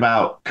talking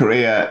about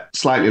Korea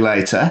slightly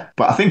later,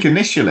 but I think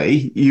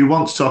initially you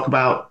want to talk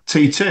about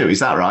T2, is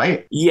that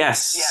right?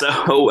 Yes.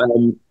 Yeah. So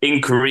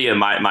in Korea,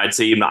 my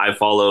team that I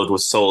followed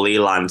was Seoul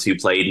Eland, who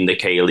played in the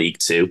K-League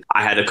 2.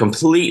 I had a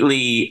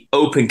completely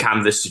open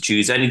canvas to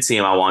choose any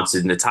team I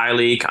wanted in the Thai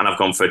League, and I've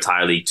gone for a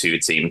Thai League 2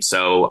 team.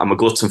 So I'm a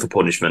glutton for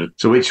punishment.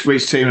 So which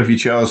team have you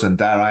chosen,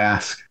 dare I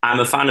ask? I'm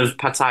a fan of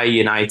Pattaya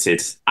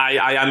United.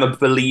 I am a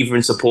believer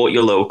in support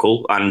your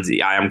local, and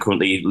I am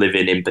currently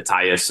living in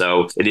Pattaya,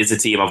 so it is a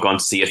team I've gone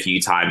to see a few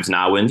times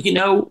now, and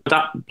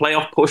that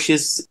playoff push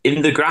is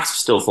in the grasp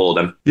still for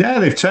them. Yeah,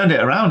 they've turned it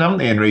around, haven't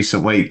they, in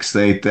recent weeks?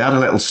 They had a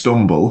little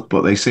stumble,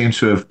 but they seem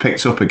to have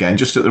picked up again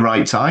just at the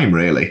right time,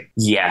 really.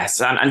 Yes,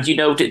 and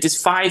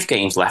there's 5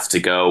 games left to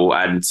go,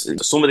 and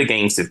some of the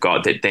games they've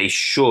got, that they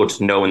should,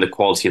 knowing the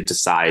quality of the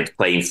side,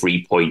 playing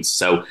 3 points.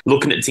 So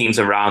looking at teams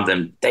around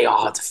them, they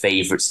are the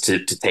favourites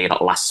to take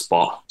that last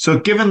spot. So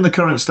given the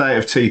current state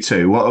of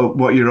T2,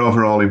 what are your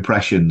overall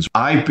impressions?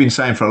 I've been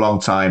saying for a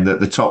long time that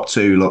the top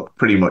 2 look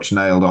pretty much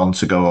nailed on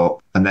to go up.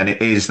 And then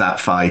it is that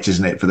fight,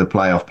 isn't it, for the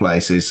playoff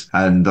places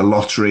and the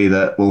lottery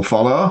that will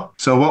follow.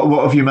 So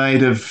what have you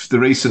made of the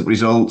recent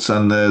results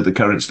and the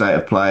current state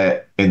of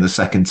play in the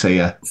second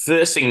tier?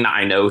 First thing that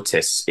I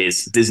notice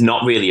is there's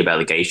not really a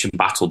relegation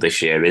battle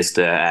this year, is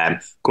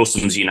there?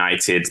 Customs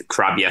United,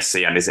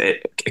 Krabiesi, and is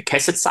it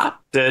Kesetsap?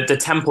 The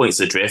 10 points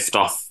adrift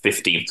off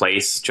 15th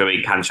place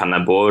during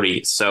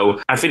Kanchanaburi.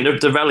 So I think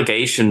the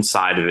relegation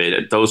side of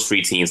it, those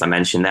 3 teams I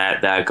mentioned,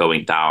 they're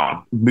going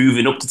down.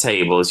 Moving up the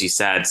table, as you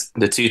said,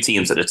 the 2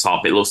 teams at the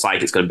top, it looks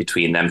like it's going to be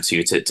between them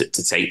 2 to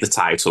take the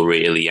title,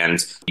 really.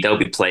 And they'll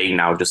be playing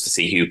now just to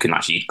see who can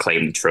actually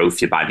claim the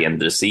trophy by the end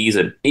of the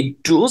season.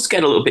 It does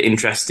get a little bit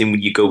interesting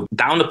when you go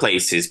down the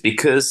places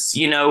because,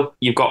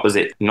 you've got, was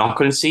it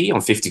Nakhon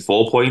on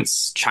 54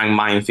 points, Chiang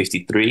Mai on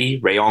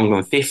 53, Rayong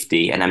on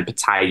 50, and then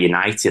Pattaya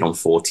United on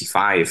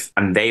 45.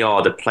 And they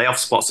are the playoff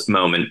spots at the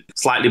moment.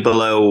 Slightly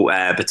below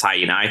Pattaya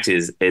United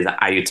is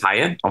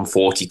Ayutthaya on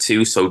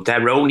 42. So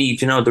they're only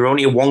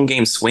a 1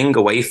 game swing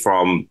away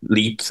from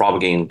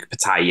leapfrogging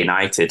Pattaya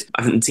United.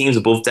 I think the teams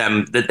above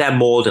them, they're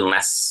more than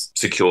less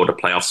secured a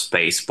playoff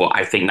space, but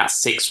I think that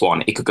 6th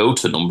one, it could go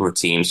to a number of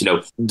teams.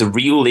 The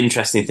real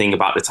interesting thing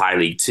about the Thai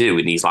League 2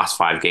 in these last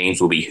 5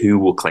 games will be who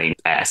will claim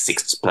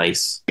 6th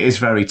place. It is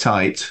very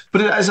tight.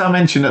 But as I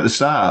mentioned at the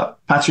start,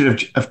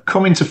 Pattaya have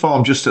come into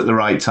form just at the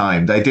right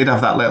time. They did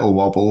have that little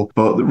wobble,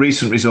 but the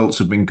recent results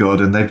have been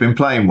good and they've been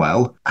playing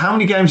well. How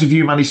many games have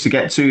you managed to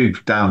get to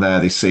down there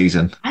this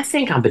season? I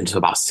think I've been to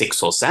about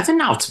 6 or 7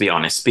 now, to be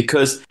honest,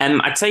 because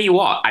I tell you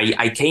what,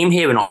 I came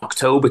here in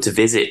October to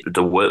visit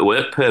the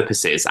work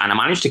purposes, and I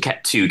managed to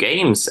get 2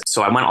 games.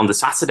 So I went on the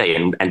Saturday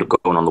and ended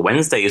up going on the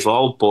Wednesday as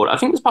well. But I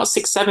think there's about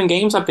 6-7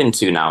 games I've been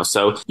to now.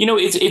 So,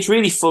 it's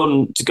really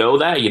fun to go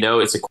there.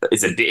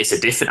 It's a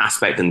different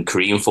aspect than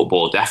Korean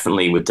football,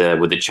 definitely, with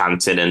the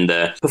chanting and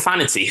the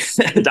profanity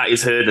that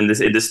is heard in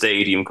the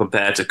stadium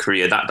compared to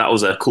Korea. That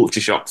was a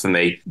culture shock for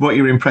me. What are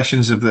your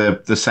impressions of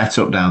the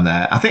setup down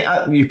there? I think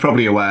you're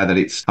probably aware that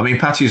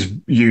Pattaya's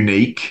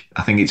unique,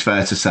 I think it's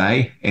fair to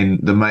say, in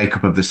the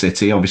makeup of the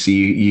city. Obviously,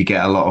 you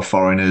get a lot of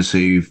foreigners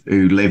who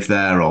live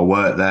there or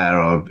work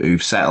there or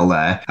who've settled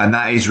there, and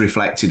that is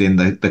reflected in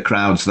the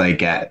crowds they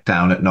get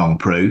down at Nong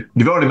Pru.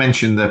 You've already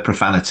mentioned the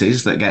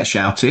profanities that get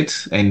shouted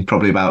in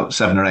probably about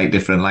 7 or 8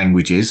 different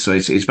languages, so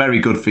it's very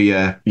good for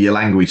your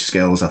language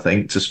skills, I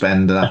think, to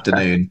spend an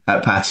afternoon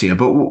at Pattaya.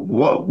 But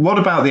what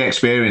about the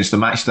experience, the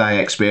match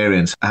day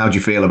experience? How do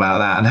you feel about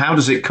that, and how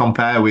does it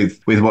compare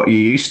with what you're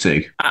used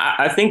to?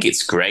 I think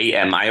it's great.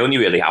 I only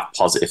really have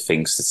positive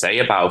things to say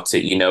about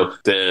it.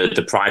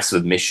 The price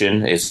of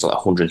admission is like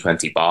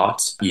 120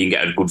 baht. You can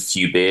get a good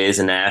few beers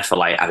in there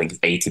for I think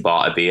 80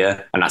 baht a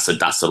beer, and that's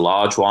a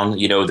large one.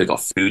 They've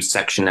got food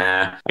section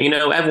there. And,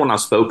 everyone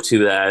I've spoke to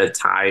there,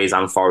 Thais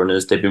and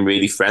foreigners, they've been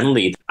really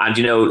friendly. And,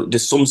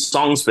 there's some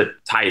songs that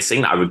Thais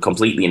sing that are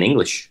completely in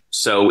English.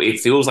 So it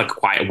feels like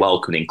quite a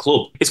welcoming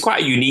club. It's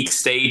quite a unique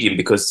stadium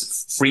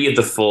because 3 of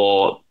the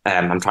 4,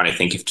 I'm trying to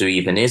think if there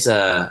even is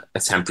a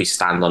temporary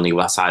stand on the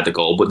other side of the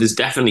goal, but there's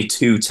definitely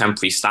 2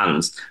 temporary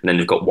stands, and then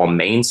they've got 1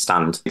 main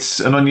stand. It's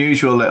an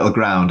unusual little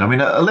ground. I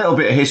mean, a little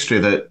bit of history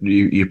that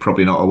you're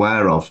probably not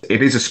aware of.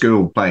 It is a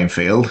school playing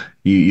field.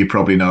 You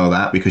probably know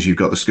that because you've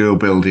got the school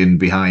building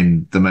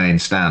behind the main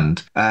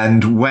stand.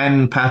 And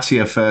when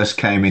Pattaya first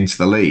came into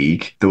the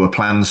league, there were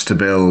plans to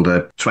build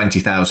a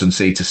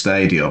 20,000-seater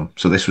stadium.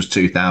 So this was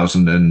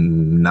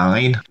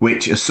 2009,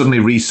 which has suddenly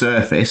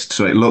resurfaced.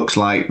 So it looks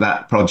like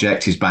that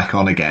project is back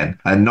on again.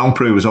 And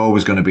Nongpru was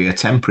always going to be a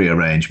temporary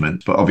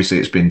arrangement, but obviously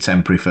it's been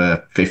temporary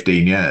for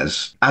 15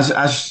 years.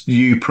 As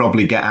you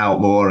probably get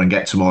out more and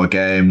get to more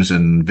games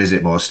and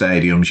visit more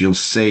stadiums, you'll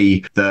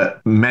see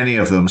that many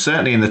of them,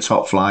 certainly in the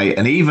top flight,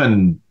 and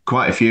even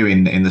quite a few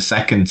in the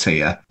second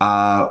tier,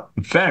 are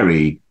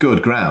very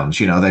good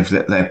grounds. You know,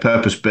 they're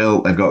purpose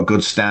built, they've got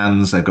good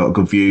stands, they've got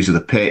good views of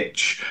the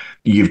pitch.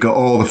 You've got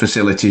all the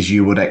facilities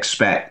you would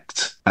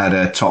expect at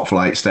a top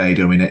flight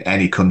stadium in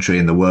any country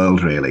in the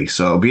world, really.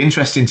 So it'll be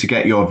interesting to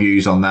get your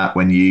views on that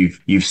when you've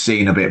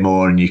seen a bit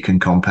more and you can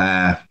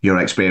compare your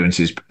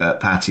experiences at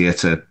Pattaya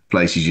to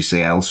places you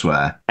see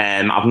elsewhere.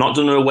 I've not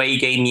done an away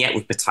game yet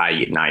with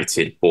Futera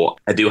Utd, but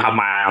I do have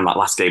my eye on that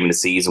last game in the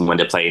season when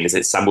they're playing. Is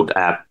it Samud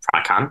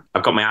Prakan?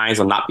 I've got my eyes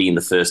on that being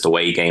the first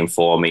away game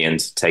for me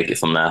and take it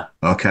from there.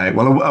 Okay,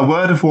 well, a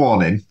word of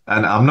warning,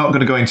 and I'm not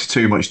going to go into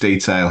too much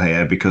detail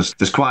here because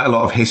there's quite a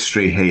lot of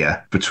history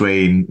here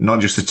between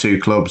not just the 2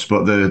 clubs,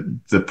 but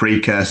the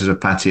precursors of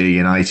Pattaya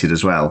United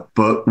as well.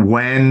 But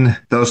when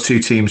those 2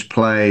 teams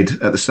played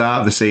at the start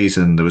of the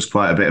season, there was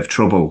quite a bit of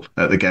trouble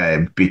at the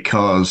game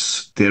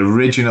because the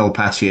original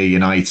Pattaya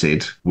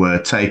United were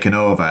taken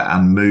over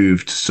and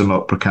moved to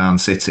Samut Prakan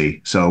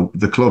City. So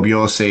the club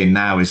you're seeing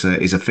now is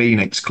a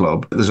Phoenix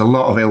club. There's a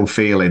lot of ill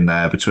feeling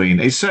there between.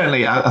 It's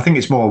certainly, I think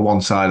it's more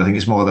one side. I think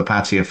it's more the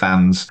Pattaya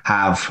fans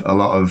have a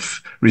lot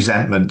of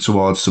resentment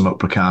towards Samut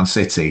Prakan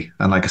City.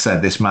 And like I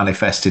said, this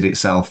manifested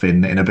itself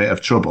in a bit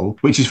of trouble,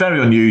 which is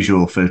very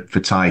unusual for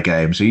Thai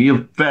games. So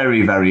you'll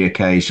very, very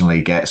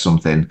occasionally get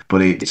something,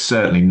 but it's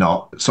certainly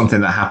not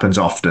something that happens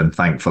often,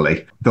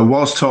 thankfully. There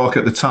was talk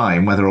at the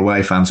time whether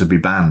away fans would be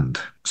banned.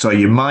 So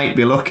you might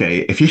be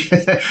lucky if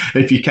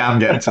you can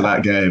get to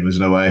that game as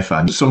an away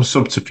fan. Some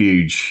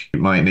subterfuge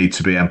might need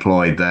to be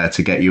employed there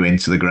to get you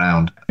into the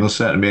ground. It'll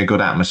certainly be a good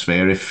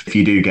atmosphere if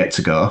you do get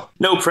to go.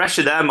 No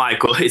pressure there,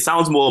 Michael. It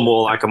sounds more and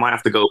more like I might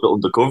have to go a bit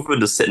undercover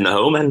and just sit in the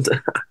home end.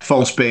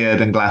 False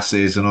beard and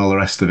glasses and all the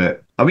rest of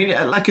it. I mean,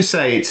 like I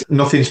say,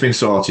 nothing's been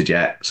sorted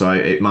yet, so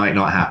it might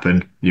not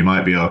happen. You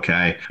might be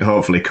okay.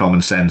 Hopefully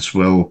common sense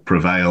will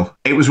prevail.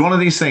 It was one of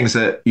these things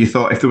that you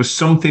thought if there was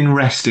something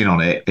resting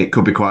on it, it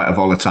could be quite a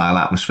volatile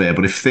atmosphere.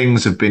 But if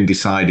things have been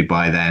decided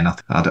by then,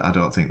 I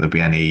don't think there'll be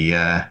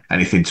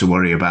anything to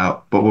worry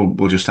about. But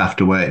we'll just have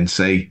to wait and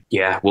see.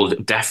 Yeah, well,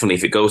 definitely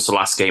if it goes to the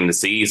last game of the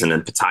season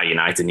and Pattaya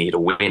United need a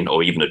win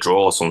or even a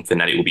draw or something,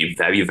 then it will be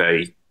very,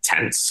 very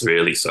tense,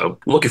 really. So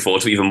I'm looking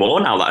forward to even more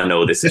now that I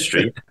know this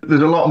history.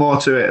 There's a lot more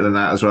to it than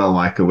that as well,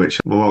 Michael, which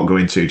we won't go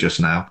into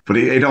just now. But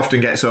it often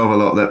gets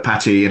overlooked that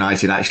Pattaya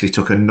United actually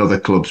took another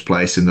club's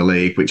place in the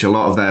league, which a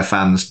lot of their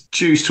fans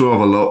choose to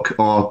overlook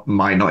or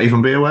might not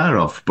even be aware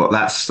of. But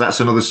that's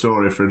another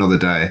story for another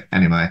day.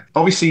 Anyway,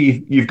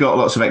 obviously you've got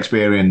lots of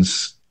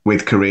experience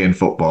with Korean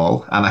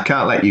football, and I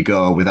can't let you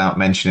go without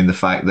mentioning the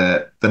fact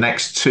that the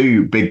next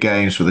 2 big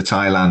games for the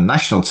Thailand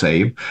national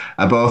team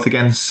are both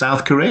against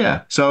South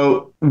Korea.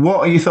 So what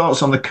are your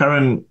thoughts on the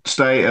current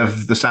state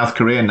of the South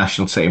Korean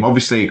national team?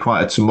 Obviously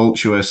quite a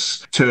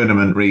tumultuous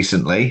tournament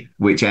recently,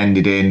 which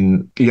ended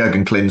in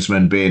Jurgen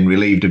Klinsmann being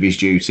relieved of his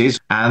duties,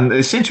 and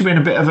there seems to be in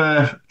a bit of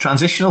a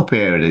transitional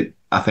period,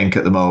 I think,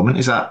 at the moment.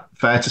 Is that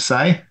fair to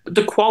say?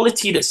 The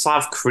quality that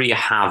South Korea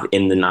have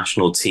in the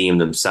national team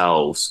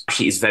themselves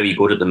actually is very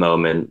good at the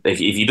moment. If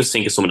you just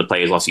think of some of the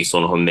players, like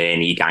Son Heung-min,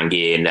 Lee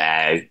Kang-in,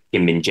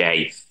 Kim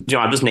Min-jae,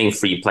 I've just named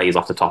 3 players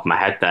off the top of my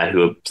head there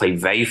who have played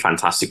very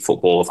fantastic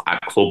football at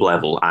club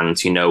level. And,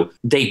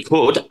 they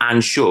could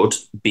and should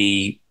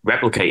be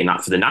replicating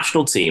that for the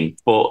national team.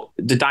 But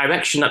the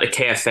direction that the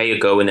KFA are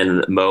going in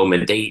at the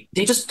moment, they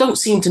just don't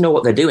seem to know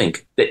what they're doing.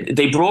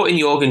 They brought in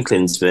Jurgen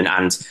Klinsmann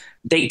and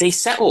they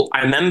set up,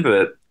 I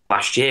remember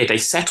last year, they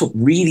set up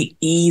really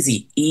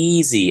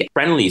easy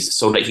friendlies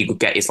so that he could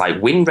get his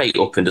win rate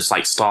up and just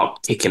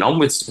start kicking on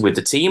with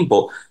the team.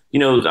 But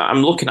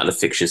I'm looking at the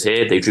fixtures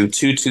here. They drew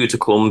 2-2 to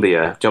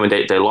Colombia.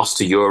 They lost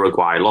to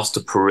Uruguay, lost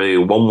to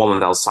Peru, 1-1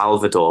 with El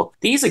Salvador.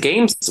 These are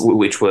games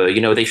which were,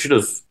 they should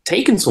have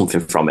taken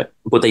something from it,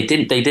 but they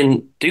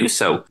didn't do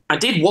so. I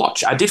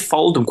did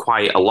follow them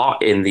quite a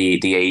lot in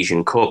the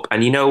Asian Cup.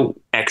 And,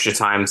 extra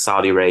time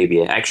Saudi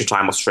Arabia, extra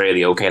time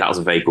Australia. Okay, that was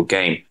a very good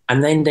game.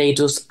 And then they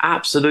just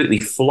absolutely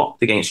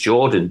flopped against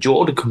Jordan.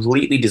 Jordan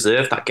completely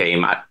deserved that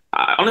game.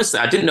 Honestly,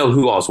 I didn't know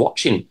who I was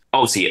watching.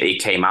 Obviously, it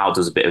came out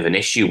as a bit of an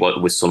issue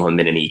with Son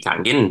Heung-min and Lee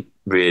Kang-in,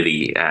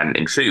 really,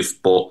 in truth.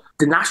 But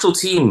the national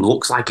team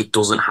looks like it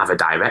doesn't have a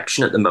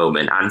direction at the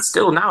moment. And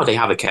still now they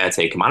have a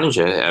caretaker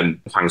manager,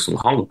 Hwang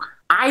Sung-hong.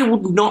 I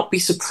would not be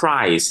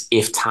surprised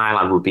if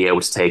Thailand would be able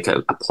to take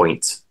a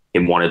point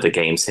in one of the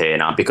games here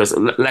now, because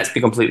let's be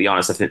completely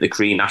honest, I think the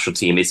Korean national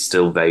team is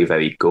still very,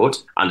 very good,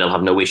 and they'll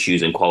have no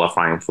issues in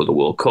qualifying for the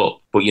World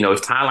Cup. But,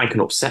 if Thailand can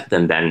upset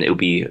them, then it'll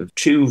be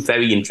two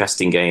very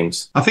interesting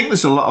games. I think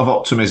there's a lot of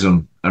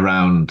optimism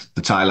around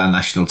the Thailand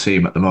national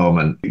team at the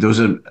moment. There was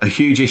a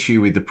huge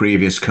issue with the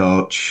previous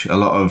coach. A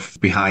lot of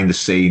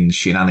behind-the-scenes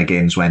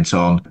shenanigans went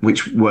on,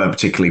 which weren't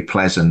particularly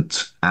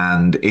pleasant.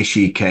 And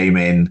Ishii came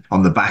in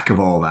on the back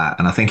of all that.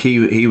 And I think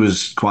he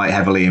was quite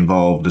heavily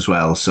involved as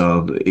well.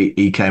 So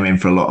he came in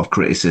for a lot of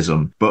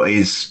criticism. But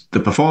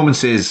the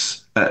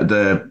performances at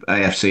the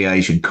AFC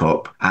Asian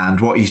Cup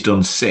and what he's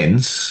done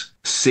since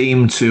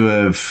seem to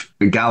have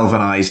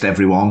galvanised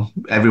everyone.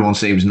 Everyone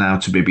seems now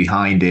to be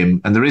behind him,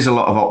 and there is a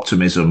lot of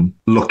optimism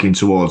looking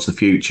towards the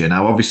future.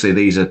 Now, obviously,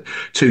 these are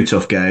two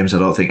tough games. I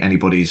don't think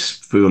anybody's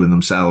fooling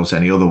themselves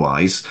any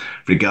otherwise,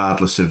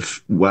 regardless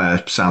of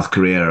where South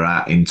Korea are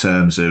at in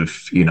terms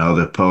of,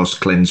 the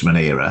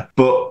post-Klinsmann era.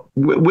 But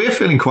we're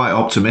feeling quite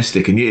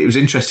optimistic, and it was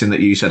interesting that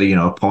you said,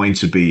 a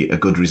point would be a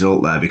good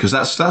result there, because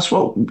that's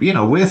what,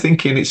 we're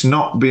thinking. It's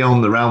not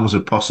beyond the realms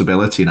of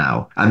possibility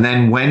now. And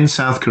then when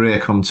South Korea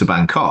come to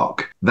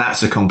Bangkok,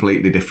 that's a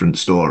completely different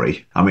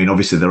story. I mean,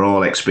 obviously they're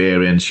all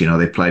experienced,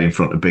 they played in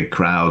front of big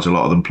crowds, a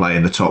lot of them play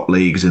in the top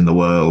leagues in the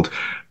world,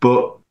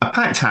 but a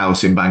packed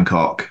house in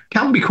Bangkok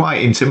can be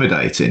quite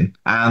intimidating,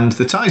 and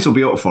the Thais will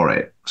be up for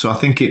it. So I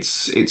think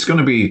it's going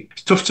to be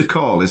tough to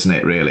call, isn't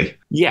it, really?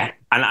 Yeah.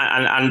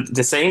 And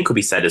the same could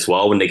be said as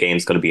well when the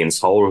game's going to be in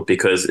Seoul,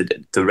 because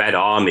the Red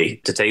Army,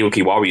 the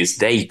Taegukgi Warriors,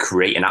 they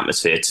create an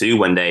atmosphere too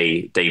when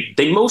they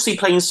mostly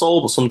play in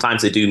Seoul, but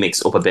sometimes they do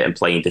mix up a bit and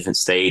play in different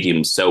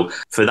stadiums. So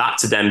for that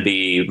to then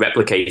be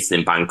replicated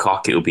in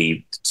Bangkok, it'll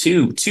be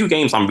two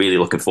games I'm really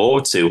looking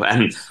forward to.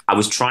 And I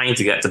was trying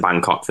to get to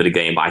Bangkok for the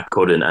game, but I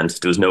couldn't, and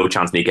there was no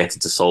chance of me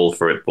getting to Seoul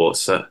for it.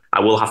 But I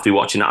will have to be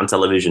watching that on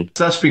television.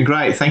 That's been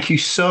great. Thank you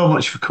so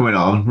much for coming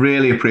on.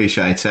 Really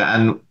appreciate it.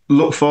 And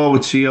look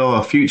forward to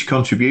your future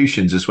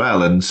contributions as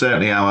well, and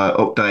certainly our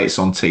updates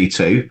on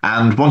T2.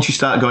 And once you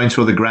start going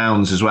to other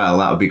grounds as well,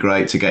 that would be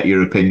great to get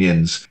your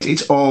opinions.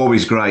 It's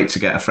always great to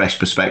get a fresh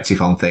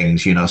perspective on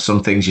things.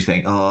 Some things you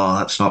think, oh,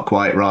 that's not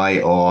quite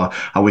right, or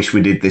I wish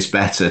we did this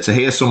better. To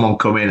hear someone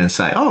come in and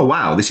say, oh,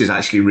 wow, this is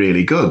actually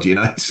really good,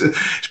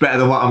 it's better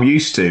than what I'm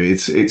used to.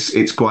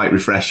 It's quite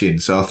refreshing.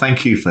 So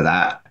thank you for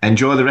that.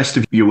 Enjoy the rest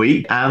of your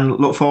week, and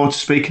look forward to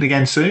speaking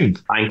again soon.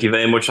 Thank you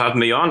very much for having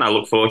me on. I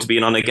look forward to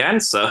being on again.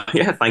 So,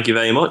 yeah, thank you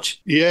very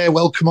much. Yeah,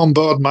 welcome on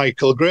board,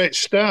 Michael. Great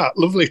start.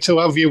 Lovely to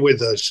have you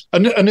with us.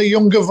 And a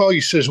younger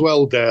voice as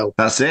well, Dale.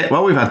 That's it.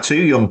 Well, we've had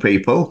two young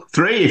people,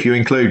 three if you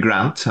include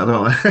Grant, I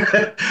don't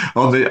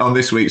know, on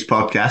this week's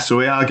podcast. So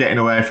we are getting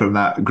away from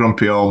that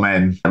grumpy old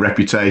men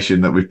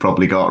reputation that we've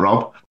probably got,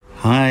 Rob.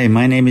 Hi,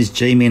 my name is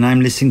Jamie and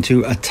I'm listening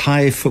to a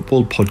Thai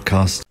football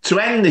podcast. To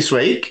end this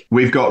week,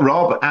 we've got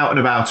Rob out and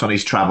about on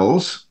his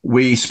travels.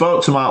 We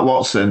spoke to Mark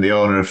Watson, the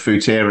owner of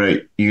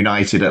Futera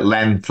Utd, at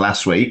length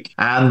last week,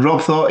 and Rob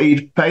thought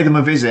he'd pay them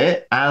a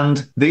visit,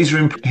 and these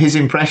are his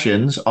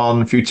impressions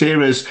on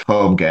Futera's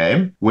home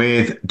game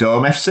with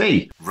Dome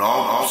FC.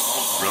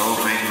 Rob's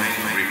Roving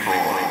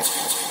Report.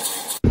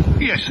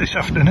 Yes, this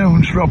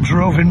afternoon's Rob's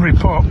Roving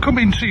Report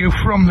coming to you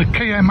from the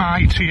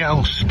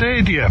KMITL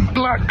Stadium,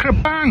 Black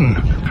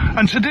Krabang.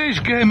 And today's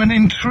game an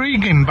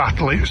intriguing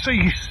battle. It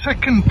sees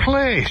second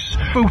place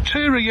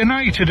Futera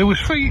United, who was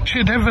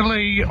featured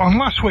heavily on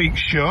last week's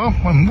show,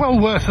 and well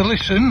worth a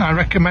listen, I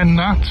recommend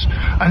that.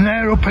 And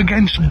they're up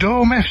against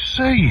Dome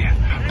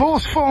FC.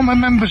 Both former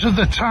members of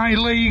the Thai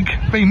League,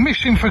 been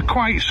missing for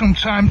quite some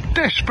time,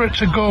 desperate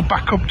to go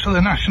back up to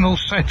the national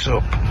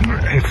setup.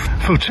 If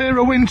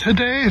Futera win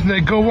today,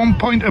 they go 1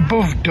 point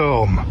above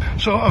Dome.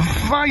 So a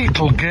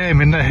vital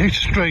game in the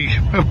history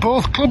of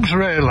both clubs,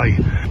 really.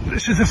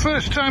 This is the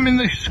first time in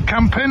this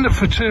campaign that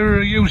Futera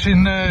are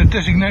using their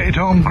designated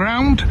home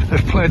ground.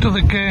 They've played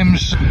other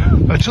games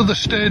at other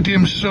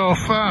stadiums so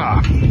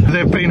far.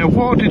 They've been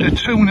awarded a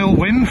 2-0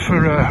 win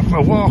for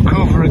a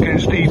walkover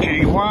against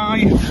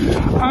EGY,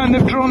 and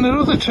they've drawn their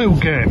other two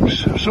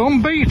games, so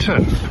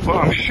unbeaten. But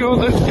I'm sure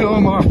that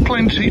Dome will have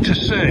plenty to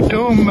say.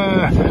 Dome,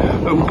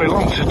 who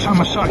belong to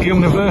Thammasat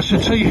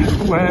University,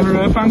 where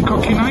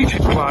Bangkok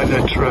United ply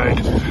their trade.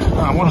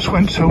 I once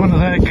went to one of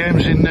their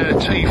games in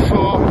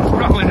T4,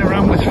 rattling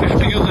around with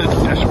 50 other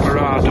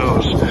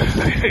desperados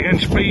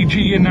against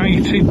BG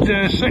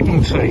United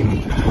second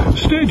team.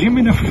 Stadium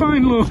in a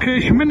fine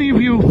location. Many of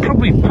you have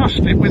probably passed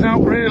it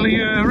without really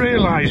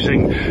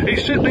realising.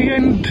 It's at the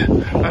end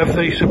of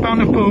the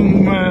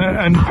Sabanaboom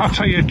and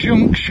Pattaya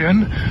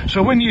Junction,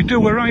 so when you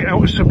do a right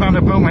out of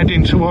Sabanaboom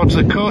heading towards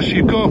the coast,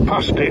 you go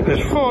past it.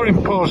 There's 4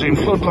 imposing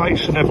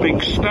floodlights and a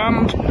big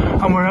stand,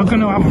 and we're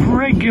going to have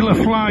regular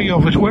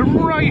flyovers. We're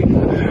right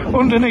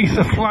underneath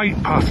the flight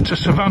path to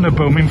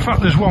Savannahboom. In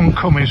fact, there's one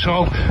coming,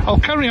 so I'll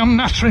carry on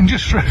nattering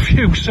just for a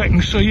few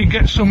seconds so you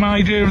get some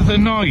idea of the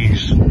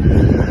noise.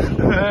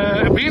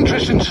 It'd be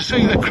interesting to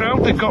see the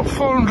crowd. They got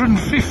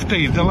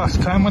 450 the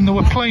last time when they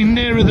were playing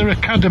nearer their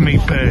academy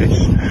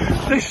pace.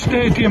 This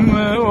stadium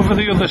over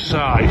the other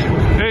side,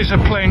 there's a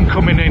plane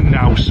coming in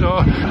now,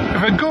 so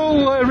if a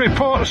goal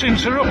report's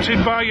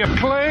interrupted by a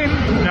plane,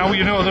 now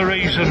you know the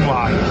reason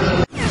why.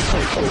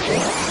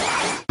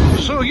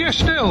 So yes,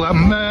 still,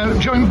 I'm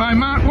joined by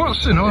Mark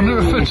Watson, owner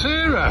of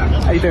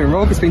Futera. How you doing,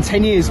 Rob? It's been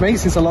 10 years, mate,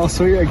 since I last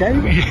saw you at a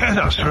game. Yeah,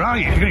 that's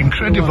right.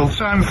 Incredible.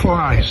 Time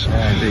flies.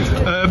 Yeah,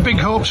 indeed. Big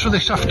hopes for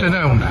this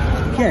afternoon.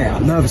 Yeah,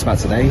 I'm nervous about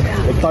today.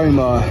 The Dome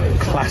are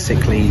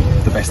classically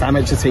the best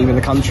amateur team in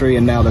the country,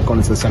 and now they've gone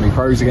into the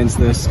semi-pros against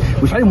us.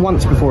 We've played them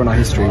once before in our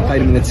history. We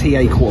played them in the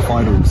TA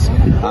quarterfinals,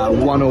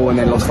 1-1 and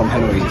then lost on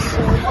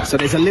penalties. So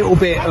there's a little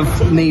bit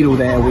of needle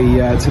there.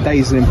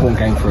 Today's an important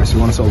game for us. We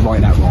want to sort of right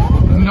that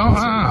wrong. Not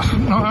half.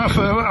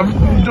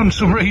 I've done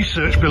some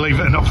research, believe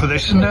it or not, for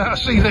this, and I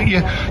see that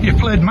you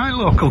played my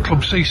local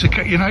club,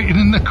 Seasacre United,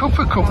 in the Cup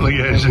a couple of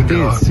years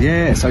ago.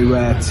 Yeah, so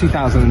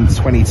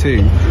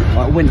 2022.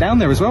 I went down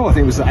there as well. I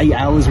think it was 8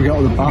 hours we got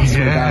on the bus.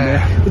 Yeah. Down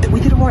there. We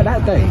did it right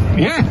that day.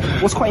 Yeah.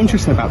 What's quite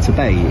interesting about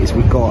today is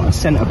we've got a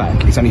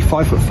centre-back. He's only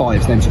 5'5",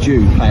 his name's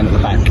Stu, playing at the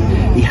back.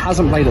 He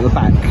hasn't played at the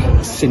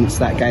back since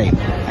that game,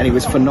 and he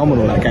was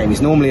phenomenal that game.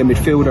 He's normally a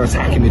midfielder,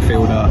 attacking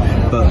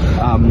midfielder, but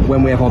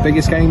when we have our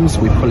biggest games,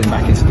 we pull him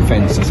back into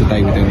defence, and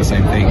today we're doing the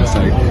same thing.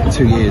 So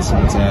 2 years,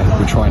 and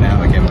we're trying it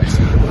out again,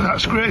 basically.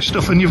 That's great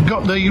stuff, and you've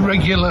got the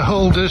regular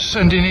holders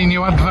sending in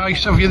your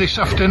advice, have you, this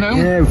afternoon?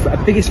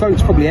 Yeah, biggest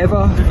votes probably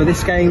ever for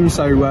this game,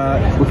 so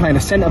we're playing a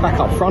centre-back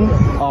up front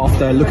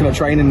after looking at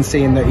training and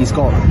seeing that he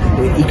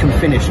can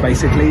finish,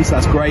 basically, so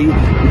that's great.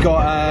 We've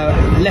got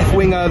a left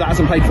winger that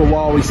hasn't played for a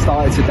while, he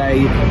started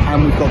today,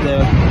 and we've got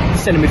the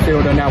centre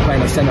midfielder now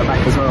playing at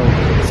centre-back as well.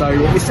 So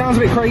it sounds a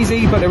bit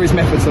crazy, but there is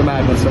method to the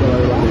madness.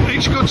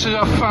 It's good to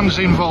have fans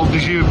involved,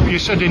 as you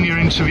said in your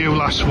interview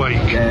last week.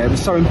 Yeah, it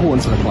was so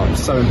important to the club,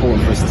 so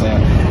important for us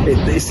to...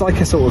 It's like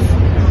a sort of...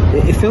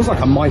 It feels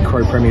like a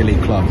micro Premier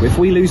League club. If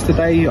we lose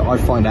today, I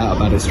find out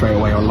about it straight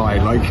away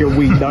online. Like,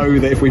 we know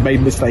that if we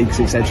made mistakes,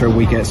 etc.,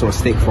 we get sort of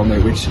stick from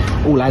it, which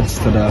all adds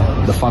to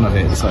the fun of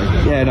it. So,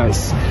 yeah, no,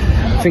 it's...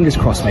 Fingers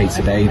crossed, mate,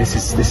 today. This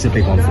is a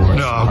big one for us.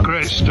 No,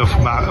 great stuff,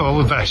 Matt. All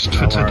the best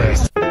for today.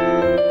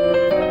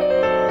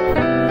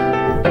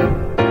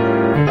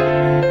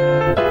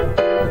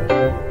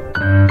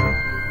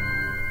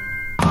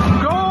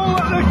 Goal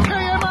at the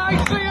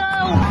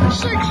KMITL!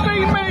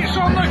 16 minutes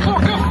on the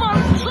clock. A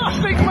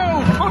fantastic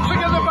move put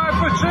together by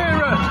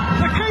Futera.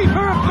 The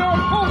keeper of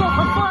Dome pulled up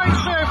a fine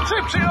save,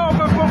 tipped it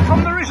over, but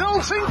from the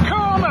resulting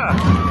corner,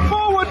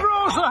 forward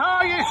rose the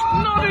highest,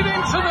 nodded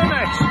into the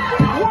net.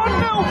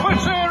 1-0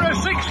 Futera,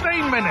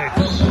 16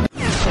 minutes.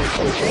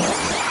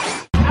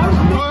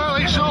 Well,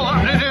 it's all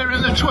happening here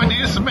in the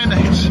 20th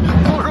minute.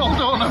 Poor old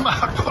owner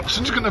Mark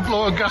Watson's going to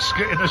blow a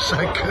gasket in a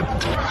second.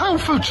 How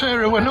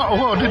Futera were not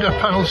awarded a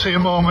penalty a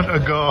moment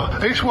ago.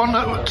 It's one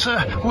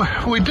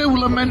that we do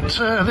lament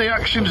the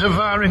actions of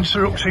VAR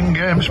interrupting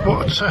games,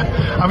 but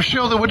I'm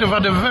sure they would have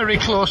had a very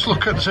close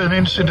look at an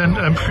incident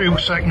a few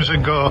seconds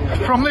ago.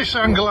 From this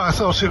angle, I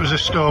thought it was a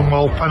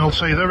stonewall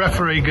penalty. The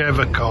referee gave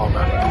a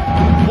corner.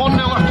 1-0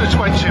 after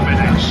 20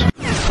 minutes.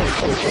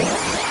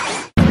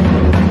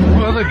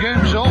 Well, the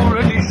game's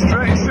already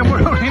stretched and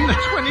we're only in the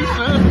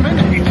 23rd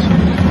minute.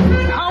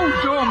 How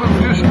Dome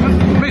have just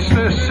missed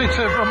a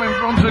sitter from in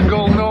front of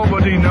goal,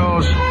 nobody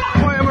knows.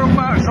 Player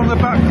marks on the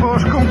back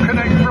post, couldn't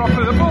connect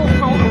properly. The ball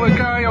fell to a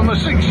guy on the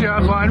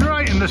 6-yard line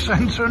right in the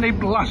centre and he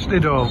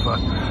blasted over.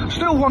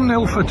 Still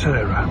 1-0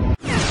 Futera.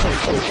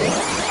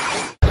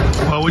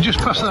 Well, we just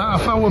passed the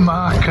half-hour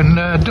mark and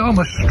Dome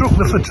has struck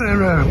the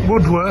Futera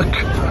woodwork.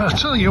 I'll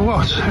tell you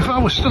what, if I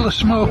was still a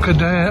smoker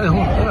day,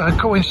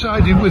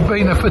 coincided with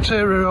being a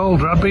Futera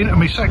holder, I'd been at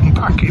my second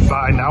packet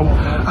by now.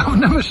 I've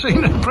never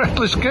seen a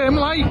breathless game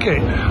like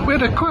it. We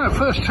had a quiet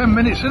first 10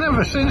 minutes and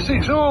ever since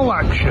it's all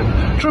action.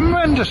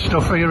 Tremendous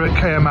stuff here at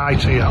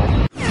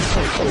KMITL.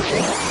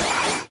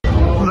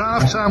 The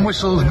half-time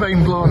whistle's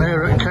been blown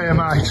here at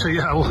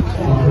KMITL,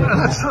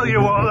 and I tell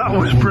you what, that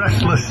was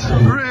breathless.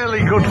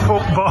 Really good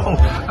football,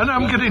 and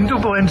I'm getting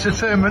double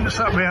entertainment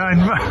sat behind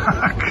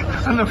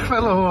Mark and a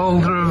fellow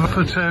holder of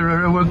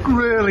Futera who are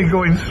really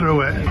going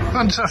through it.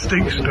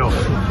 Fantastic stuff.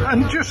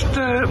 And just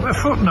a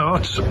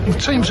footnote,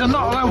 teams are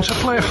not allowed to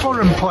play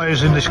foreign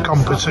players in this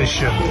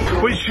competition,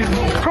 which is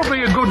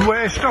probably a good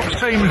way, stops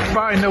teams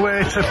buying their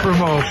way to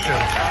promotion.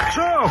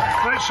 So,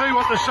 let's see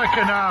what the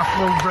second half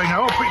will bring.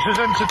 I hope it's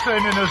as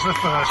entertaining as the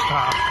first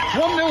half.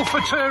 1-0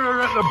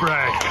 Futera at the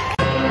break.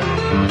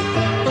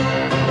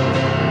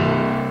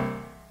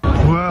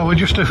 Well, we're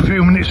just a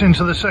few minutes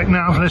into the second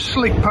half and a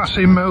slick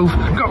passing move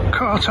got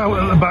caught out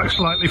at the back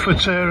slightly for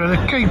Futera.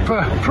 The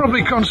keeper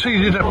probably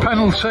conceded a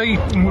penalty.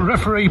 The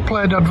referee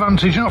played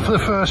advantage, not for the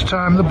first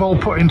time. The ball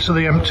put into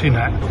the empty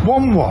net.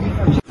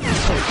 1-1.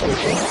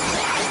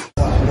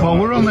 Well,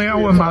 we're on the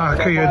hour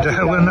mark here,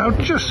 Dale, and I've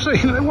just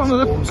seen one of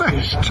the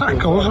best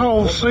tackles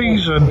all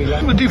season.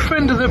 The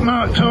defender that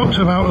Mark talked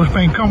about has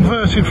been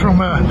converted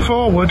from a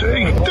forward.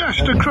 He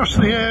dashed across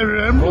the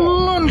area and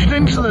lunged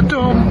into the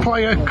Dome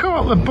player,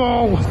 caught the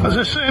ball at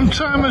the same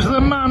time as the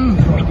man,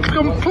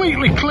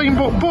 completely clean,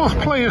 but both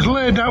players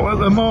laid out at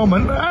the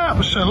moment.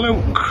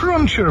 Absolute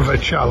cruncher of a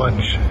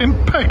challenge.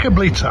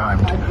 Impeccably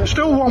timed.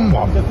 Still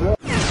 1-1.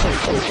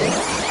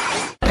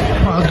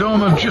 Well, Dome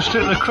have just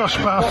hit the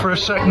crossbar for a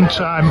second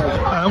time.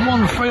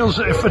 One feels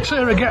that if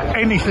Futera get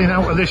anything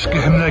out of this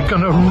game, they're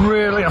going to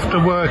really have to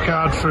work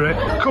hard for it.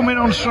 Coming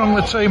on strong,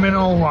 the team in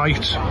all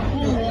white.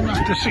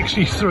 After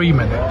 63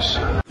 minutes.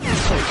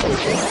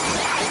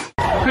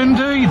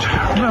 Indeed,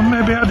 well,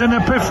 maybe had an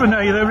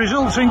epiphany. The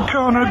resulting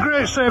corner,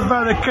 great save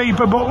by the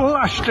keeper, but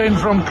lashed in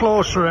from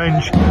close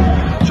range.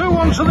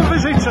 2-1 to the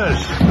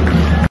visitors.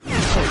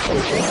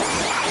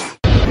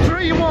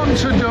 3-1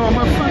 to Dome,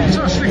 a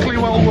fantastically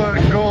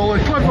well-worked goal, a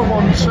clever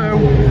one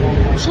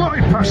too.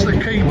 Slotted past the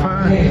keeper.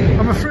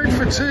 I'm afraid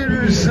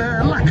Futera's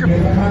lack of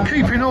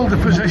keeping hold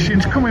of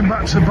possessions coming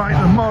back to bite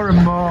them more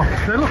and more.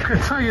 They look a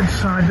tired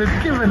side,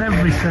 they've given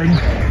everything.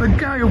 The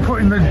guy who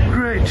put in the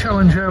great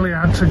challenge earlier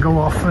had to go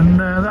off, and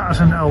that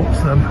hasn't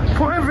helped them.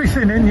 Put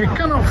everything in, you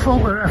cannot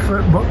fault their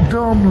effort, but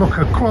Dome look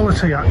a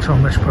quality act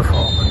on this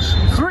performance.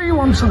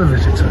 3-1 to the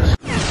visitors.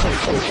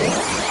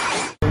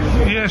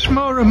 Yes,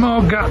 more and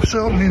more gaps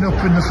opening up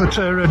in the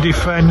Futera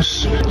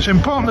defence. It's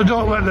important they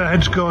don't let their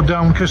heads go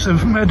down because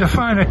they've made a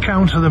fine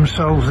account of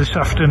themselves this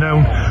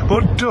afternoon.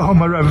 But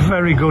Dome are a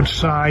very good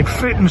side,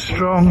 fit and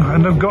strong,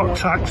 and they've got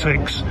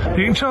tactics.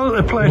 You can tell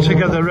that they play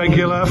together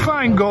regular.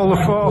 Fine goal,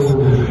 the fourth.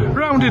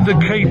 Rounded the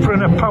keeper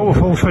and a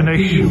powerful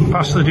finish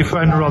past the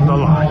defender on the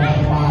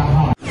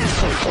line.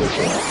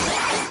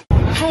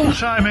 Full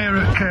time here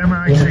at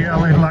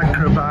KMITL in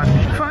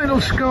Lancraban. Final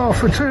score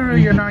for Futera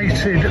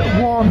United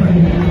 1,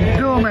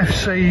 Dome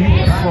FC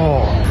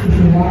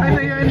 4. In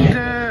the end,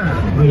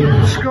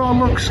 the score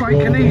looks like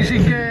an easy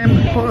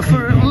game, but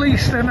for at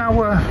least an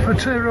hour,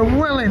 Futera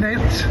well in it.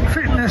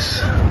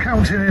 Fitness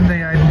counting in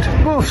the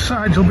end. Both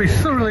sides will be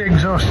thoroughly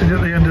exhausted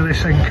at the end of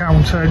this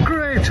encounter.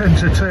 Great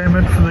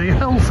entertainment for the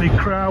healthy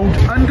crowd,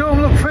 and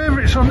Dome look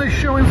favourites on this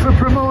showing for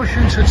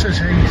promotion to Team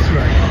 3.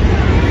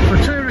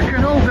 Futera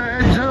can hold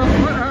their heads up.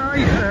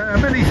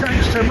 Many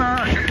thanks to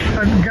Mark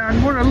and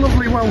Gian. What a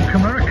lovely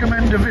welcome. I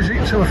recommend a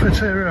visit to a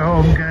Futera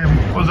home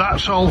game. Well,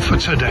 that's all for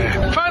today.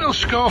 Final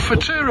score,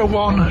 Futera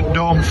 1,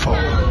 Dome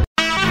 4.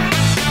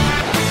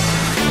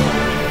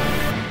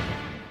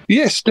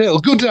 Yes, Dale,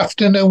 good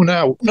afternoon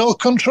out. No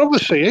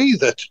controversy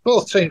either.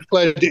 Both teams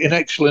played it in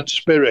excellent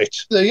spirit.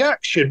 The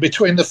action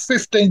between the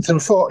 15th and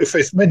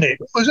 45th minute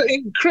was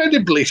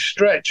incredibly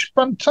stretched,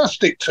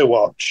 fantastic to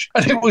watch.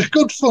 And it was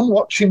good fun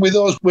watching with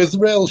those with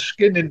real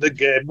skin in the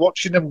game,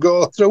 watching them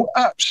go through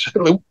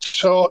absolute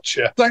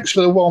torture. Thanks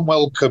for the warm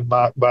welcome,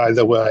 Mark, by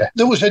the way.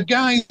 There was a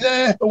guy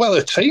there, well,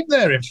 a team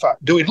there, in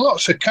fact, doing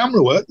lots of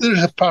camera work.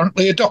 There's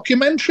apparently a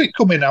documentary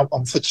coming out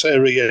on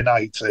Futera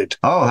United.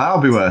 Oh,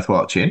 that'll be worth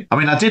watching. I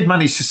mean, I did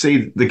manage to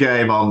see the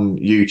game on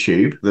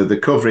YouTube. The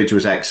coverage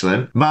was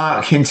excellent.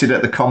 Mark hinted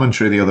at the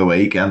commentary the other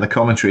week, and the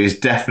commentary is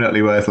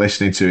definitely worth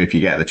listening to if you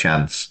get the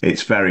chance.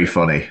 It's very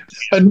funny.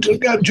 And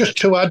just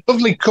to add,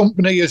 lovely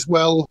company as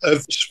well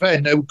of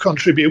Sven, who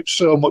contributes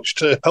so much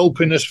to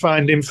helping us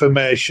find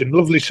information.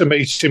 Lovely to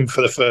meet him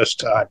for the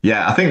first time.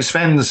 Yeah, I think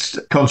Sven's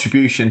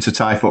contribution to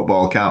Thai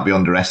football can't be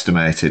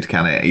underestimated,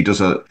 can it? He does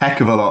a heck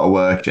of a lot of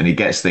work, and he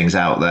gets things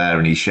out there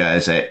and he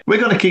shares it. We're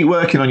going to keep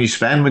working on you,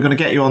 Sven. We're going to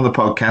get you on the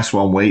podcast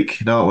one week.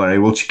 Don't worry,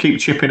 we'll keep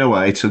chipping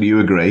away till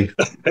you agree.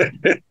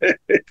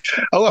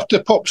 I'll have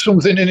to pop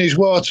something in his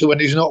water when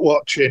he's not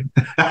watching.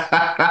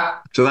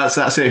 So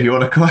that's it. If you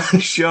want to come on the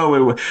show,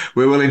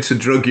 we're willing to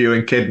drug you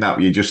and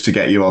kidnap you just to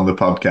get you on the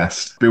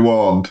podcast. Be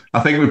warned. I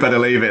think we better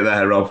leave it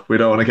there, Rob. We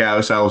don't want to get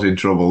ourselves in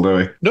trouble, do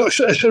we? No,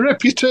 it's a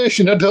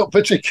reputation I don't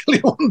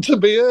particularly want to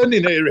be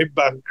earning here in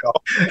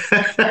Bangkok.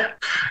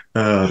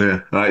 Oh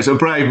dear. Right, it's a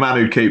brave man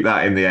who'd keep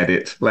that in the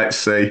edit. Let's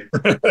see.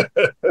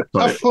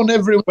 Have fun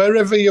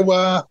wherever you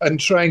are, and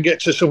try and get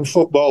to some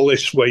football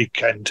this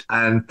weekend.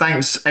 And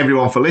thanks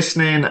everyone for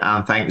listening,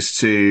 and thanks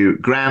to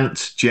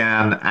Grant,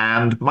 Gian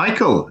and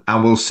Michael,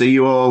 and we'll see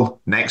you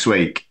all next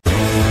week.